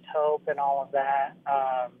had lost hope and all of that.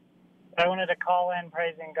 I wanted to call in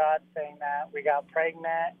praising God, saying that we got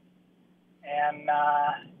pregnant. And,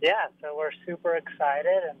 so we're super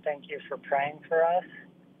excited, and thank you for praying for us.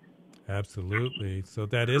 Absolutely. So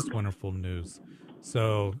that is wonderful news.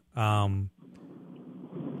 So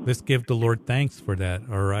let's give the Lord thanks for that,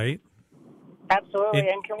 all right? Absolutely.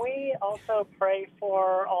 And can we also pray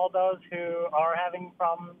for all those who are having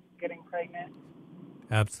problems getting pregnant?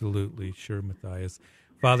 Absolutely. Sure, Matthias.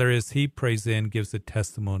 Father, as he prays in, gives a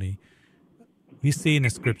testimony, we see in the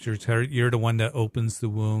scriptures how you're the one that opens the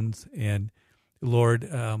wounds. And, Lord,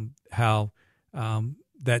 how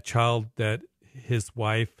that child that his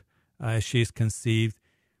wife, she's conceived,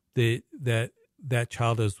 that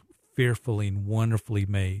child is fearfully and wonderfully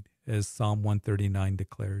made, as Psalm 139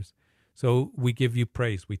 declares. So we give you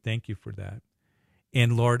praise. We thank you for that.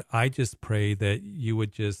 And Lord, I just pray that you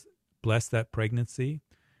would just bless that pregnancy,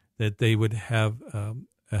 that they would have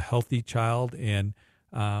a healthy child, and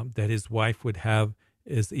that his wife would have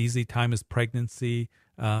as easy time as pregnancy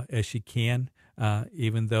as she can,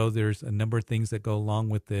 even though there's a number of things that go along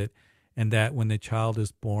with it. And that when the child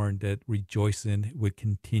is born, that rejoicing would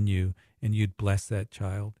continue and you'd bless that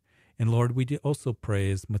child. And Lord, we also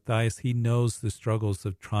pray as Matthias, he knows the struggles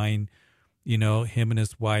of trying, him and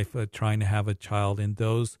his wife trying to have a child. And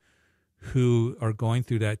those who are going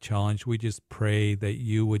through that challenge, we just pray that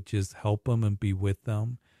you would just help them and be with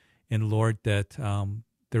them. And Lord, that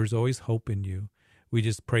there's always hope in you. We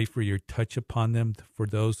just pray for your touch upon them, for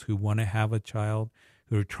those who want to have a child,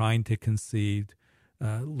 who are trying to conceive.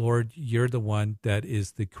 Lord, you're the one that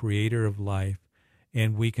is the creator of life,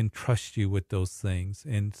 and we can trust you with those things.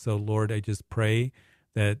 And so, Lord, I just pray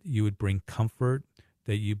that you would bring comfort,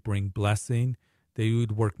 that you bring blessing, that you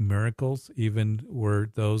would work miracles, even where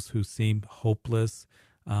those who seem hopeless.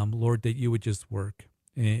 Lord, that you would just work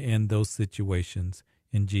in those situations.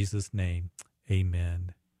 In Jesus' name,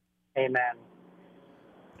 amen. Amen.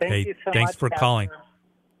 Thank you so much. Thanks for calling.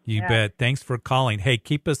 You bet. Thanks for calling. Hey,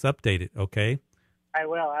 keep us updated, okay? I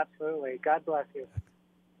will, absolutely. God bless you.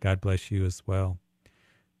 God bless you as well.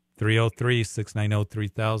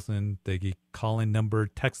 303-690-3000. The call-in number,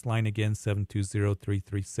 text line again,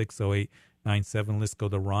 720-336-0897. Let's go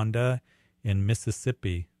to Rhonda in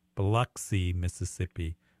Mississippi, Biloxi,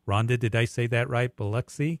 Mississippi. Rhonda, did I say that right?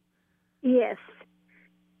 Biloxi? Yes.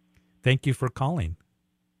 Thank you for calling.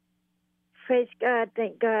 Praise God.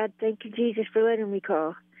 Thank God. Thank you, Jesus, for letting me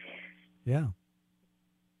call. Yeah.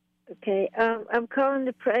 Okay. I'm calling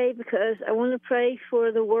to pray because I want to pray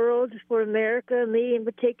for the world, for America, me in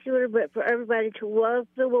particular, but for everybody to love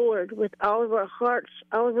the Lord with all of our hearts,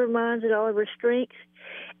 all of our minds, and all of our strengths.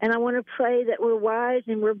 And I want to pray that we're wise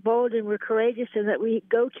and we're bold and we're courageous and that we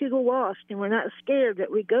go to the lost and we're not scared,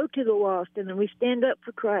 that we go to the lost and that we stand up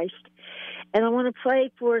for Christ. And I want to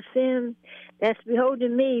pray for a sin that's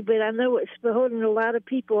beholding me, but I know it's beholding a lot of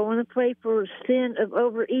people. I want to pray for sin of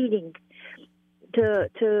overeating to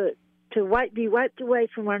be wiped away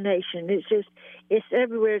from our nation. It's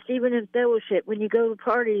everywhere. It's even in fellowship. When you go to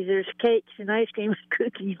parties, there's cakes and ice cream and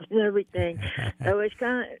cookies and everything. So it's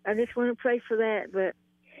I just want to pray for that. But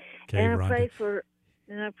okay, and I Rhonda. pray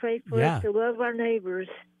for us to love our neighbors.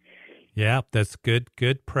 Yeah, that's good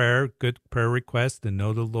prayer, good prayer request, and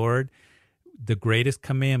know the Lord. The greatest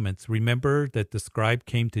commandments. Remember that the scribe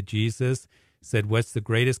came to Jesus, said, "What's the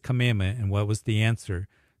greatest commandment?" And what was the answer?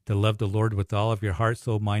 to love the Lord with all of your heart,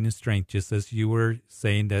 soul, mind, and strength, just as you were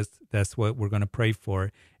saying. That's what we're going to pray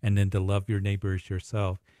for, and then to love your neighbor as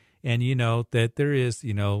yourself. And that there is,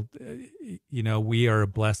 we are a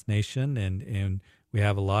blessed nation, and we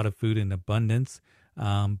have a lot of food in abundance.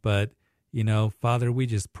 But Father, we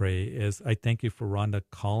just pray. As I thank you for Rhonda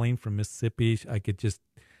calling from Mississippi, I could just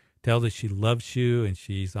tell that she loves you and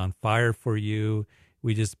she's on fire for you.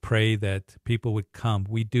 We just pray that people would come.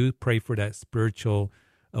 We do pray for that spiritual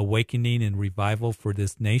awakening and revival for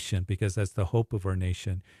this nation, because that's the hope of our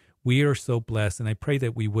nation. We are so blessed, and I pray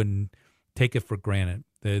that we wouldn't take it for granted,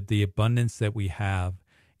 the abundance that we have,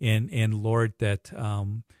 and Lord, that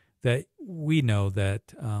we know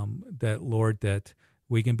that Lord, that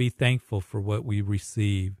we can be thankful for what we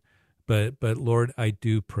receive, but Lord, I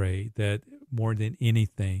do pray that more than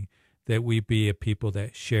anything, that we be a people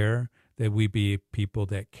that share, that we be a people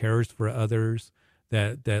that cares for others,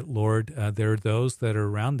 that Lord, there are those that are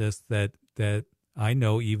around us that I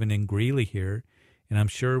know, even in Greeley here, and I'm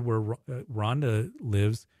sure where Rhonda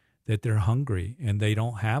lives, that they're hungry and they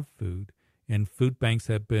don't have food, and food banks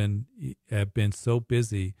have been so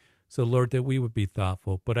busy. So Lord, that we would be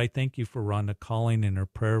thoughtful. But I thank you for Rhonda calling in her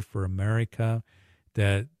prayer for America,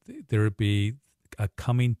 that there would be a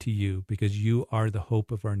coming to you, because you are the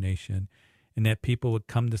hope of our nation, and that people would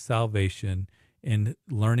come to salvation and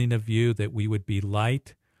learning of you, that we would be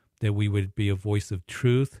light, that we would be a voice of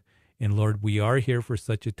truth. And Lord, we are here for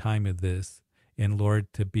such a time as this. And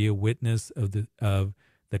Lord, to be a witness of the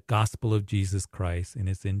gospel of Jesus Christ. And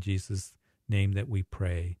it's in Jesus' name that we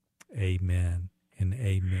pray. Amen and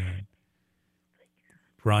amen.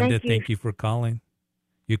 Rhonda, thank you for calling.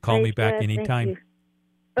 You call me back anytime.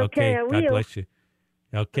 Okay, I will. God bless you.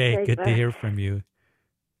 Okay, good bye. to hear from you.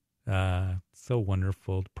 So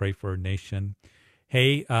wonderful to pray for our nation.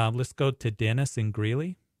 Hey, let's go to Dennis in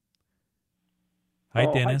Greeley. Hi,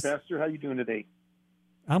 Dennis. Hi, Pastor. How you doing today?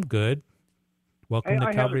 I'm good. Welcome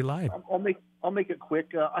to Calvary Live. I'll make it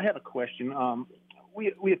quick. I had a question.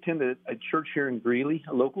 We attend a church here in Greeley,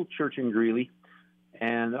 a local church in Greeley,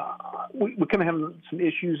 and we kind of have some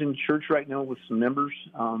issues in church right now with some members,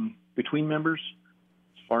 between members,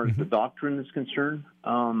 as far as the doctrine is concerned.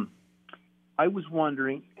 I was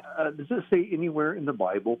wondering, does it say anywhere in the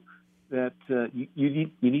Bible that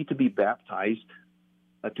you need to be baptized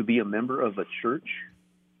to be a member of a church?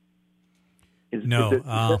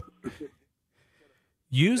 No.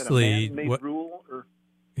 Usually, is that a man-made rule, or?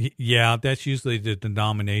 Yeah, that's usually the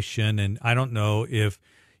denomination, and I don't know if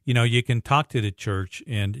you can talk to the church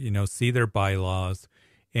and see their bylaws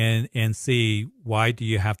and see, why do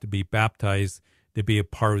you have to be baptized to be a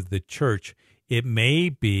part of the church. It may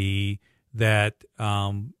be that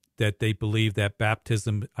that they believe that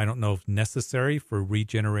baptism, I don't know if necessary for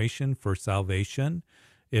regeneration, for salvation,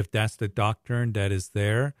 if that's the doctrine that is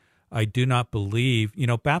there. I do not believe,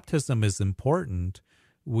 baptism is important.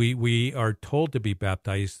 We are told to be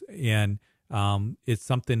baptized, and it's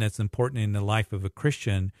something that's important in the life of a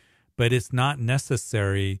Christian, but it's not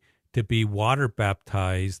necessary to be water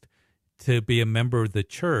baptized to be a member of the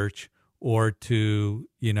church or to,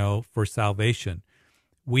 for salvation.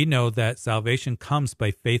 We know that salvation comes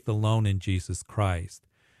by faith alone in Jesus Christ.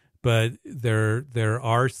 But there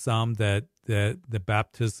are some that the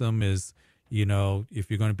baptism is,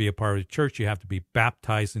 if you're going to be a part of the church, you have to be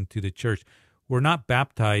baptized into the church. We're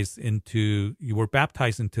baptized into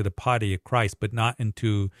the body of Christ, but not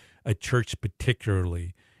into a church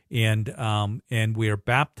particularly. And we are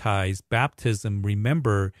baptized. Baptism,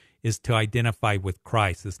 remember, is to identify with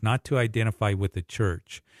Christ. It's not to identify with the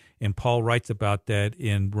church. And Paul writes about that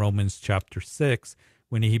in Romans chapter 6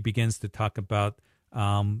 when he begins to talk about,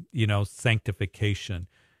 sanctification.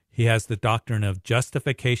 He has the doctrine of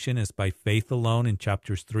justification is by faith alone in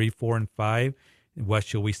chapters 3, 4, and 5. What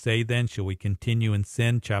shall we say then? Shall we continue in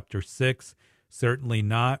sin? Chapter 6, certainly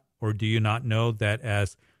not. Or do you not know that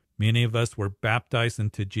as many of us were baptized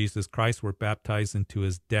into Jesus Christ, we're baptized into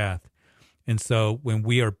his death? And so when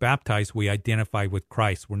we are baptized, we identify with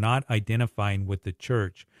Christ. We're not identifying with the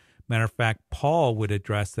church. Matter of fact, Paul would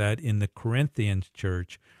address that in the Corinthians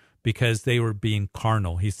church because they were being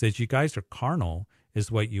carnal. He says, you guys are carnal is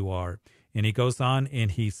what you are. And he goes on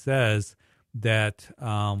and he says that,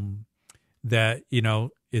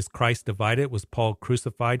 is Christ divided? Was Paul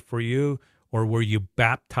crucified for you? Or were you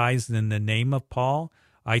baptized in the name of Paul?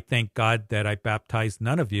 I thank God that I baptized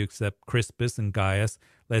none of you except Crispus and Gaius,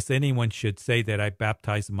 lest anyone should say that I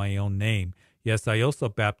baptized in my own name. Yes, I also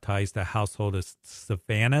baptized the household of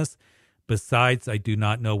Stephanas. Besides, I do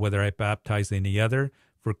not know whether I baptized any other.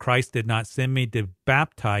 For Christ did not send me to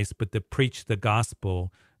baptize, but to preach the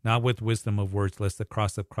gospel, not with wisdom of words, lest the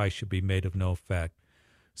cross of Christ should be made of no effect.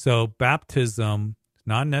 So baptism is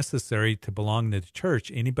not necessary to belong to the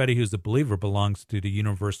church. Anybody who's a believer belongs to the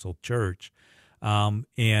universal church. And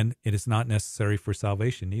it is not necessary for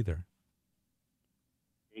salvation either.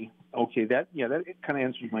 Okay, that kind of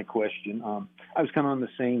answers my question. I was kind of on the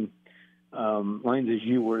same lines as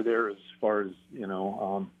you were there, as far as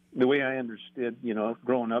the way I understood,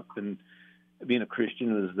 growing up and being a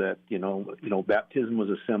Christian, was that baptism was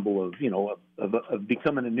a symbol of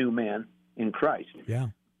becoming a new man in Christ. Yeah.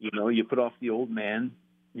 You put off the old man,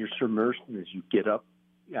 you're submersed, and as you get up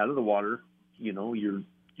out of the water,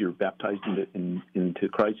 you're baptized into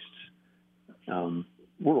Christ's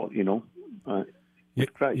world.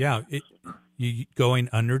 Christ. Yeah. You going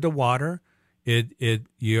under the water,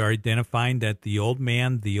 you are identifying that the old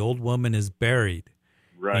man, the old woman is buried.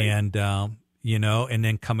 Right. And and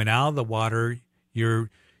then coming out of the water, you're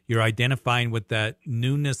identifying with that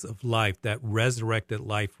newness of life, that resurrected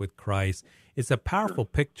life with Christ. It's a powerful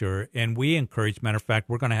picture, and we encourage. Matter of fact,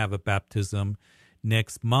 we're going to have a baptism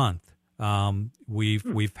next month.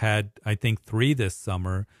 We've had, I think, 3 this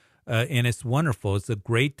summer, and it's wonderful. It's a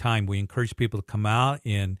great time. We encourage people to come out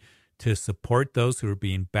and to support those who are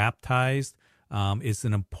being baptized. It's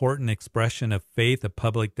an important expression of faith, a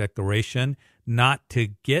public declaration, not to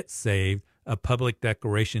get saved, a public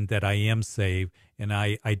declaration that I am saved and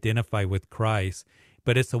I identify with Christ.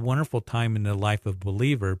 But it's a wonderful time in the life of a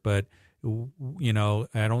believer. But,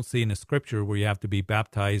 I don't see in the scripture where you have to be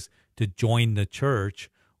baptized to join the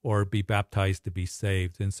church or be baptized to be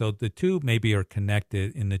saved. And so the two maybe are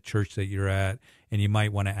connected in the church that you're at, and you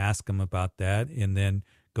might want to ask them about that and then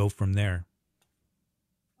go from there.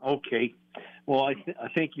 Okay. Well, I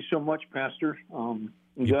thank you so much, Pastor.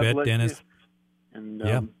 You bet, Dennis. And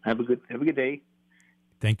have a good day.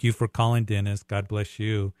 Thank you for calling, Dennis. God bless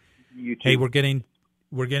you. You too. Hey, we're getting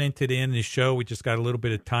to the end of the show. We just got a little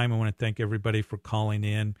bit of time. I want to thank everybody for calling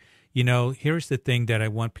in. Here's the thing that I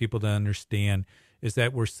want people to understand is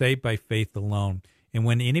that we're saved by faith alone. And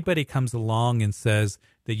when anybody comes along and says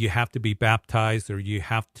that you have to be baptized or you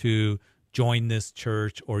have to join this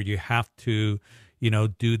church or you have to,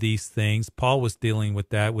 do these things, Paul was dealing with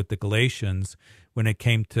that with the Galatians when it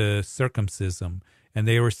came to circumcision. And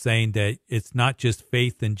they were saying that it's not just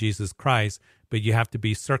faith in Jesus Christ, but you have to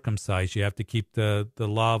be circumcised. You have to keep the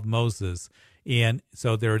law of Moses. And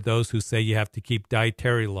so there are those who say you have to keep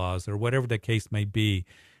dietary laws or whatever the case may be.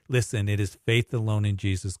 Listen, it is faith alone in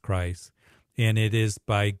Jesus Christ. And it is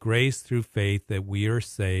by grace through faith that we are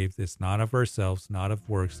saved. It's not of ourselves, not of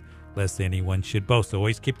works, lest anyone should boast. So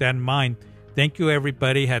always keep that in mind. Thank you,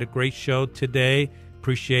 everybody. Had a great show today.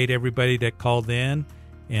 Appreciate everybody that called in.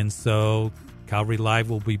 And so Calvary Live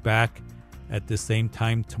will be back at the same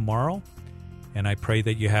time tomorrow. And I pray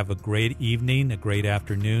that you have a great evening, a great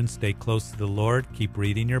afternoon. Stay close to the Lord. Keep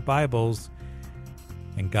reading your Bibles.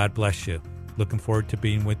 And God bless you. Looking forward to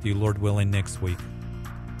being with you, Lord willing, next week.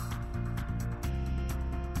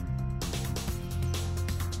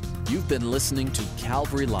 You've been listening to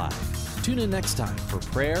Calvary Live. Tune in next time for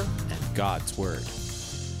prayer and God's Word.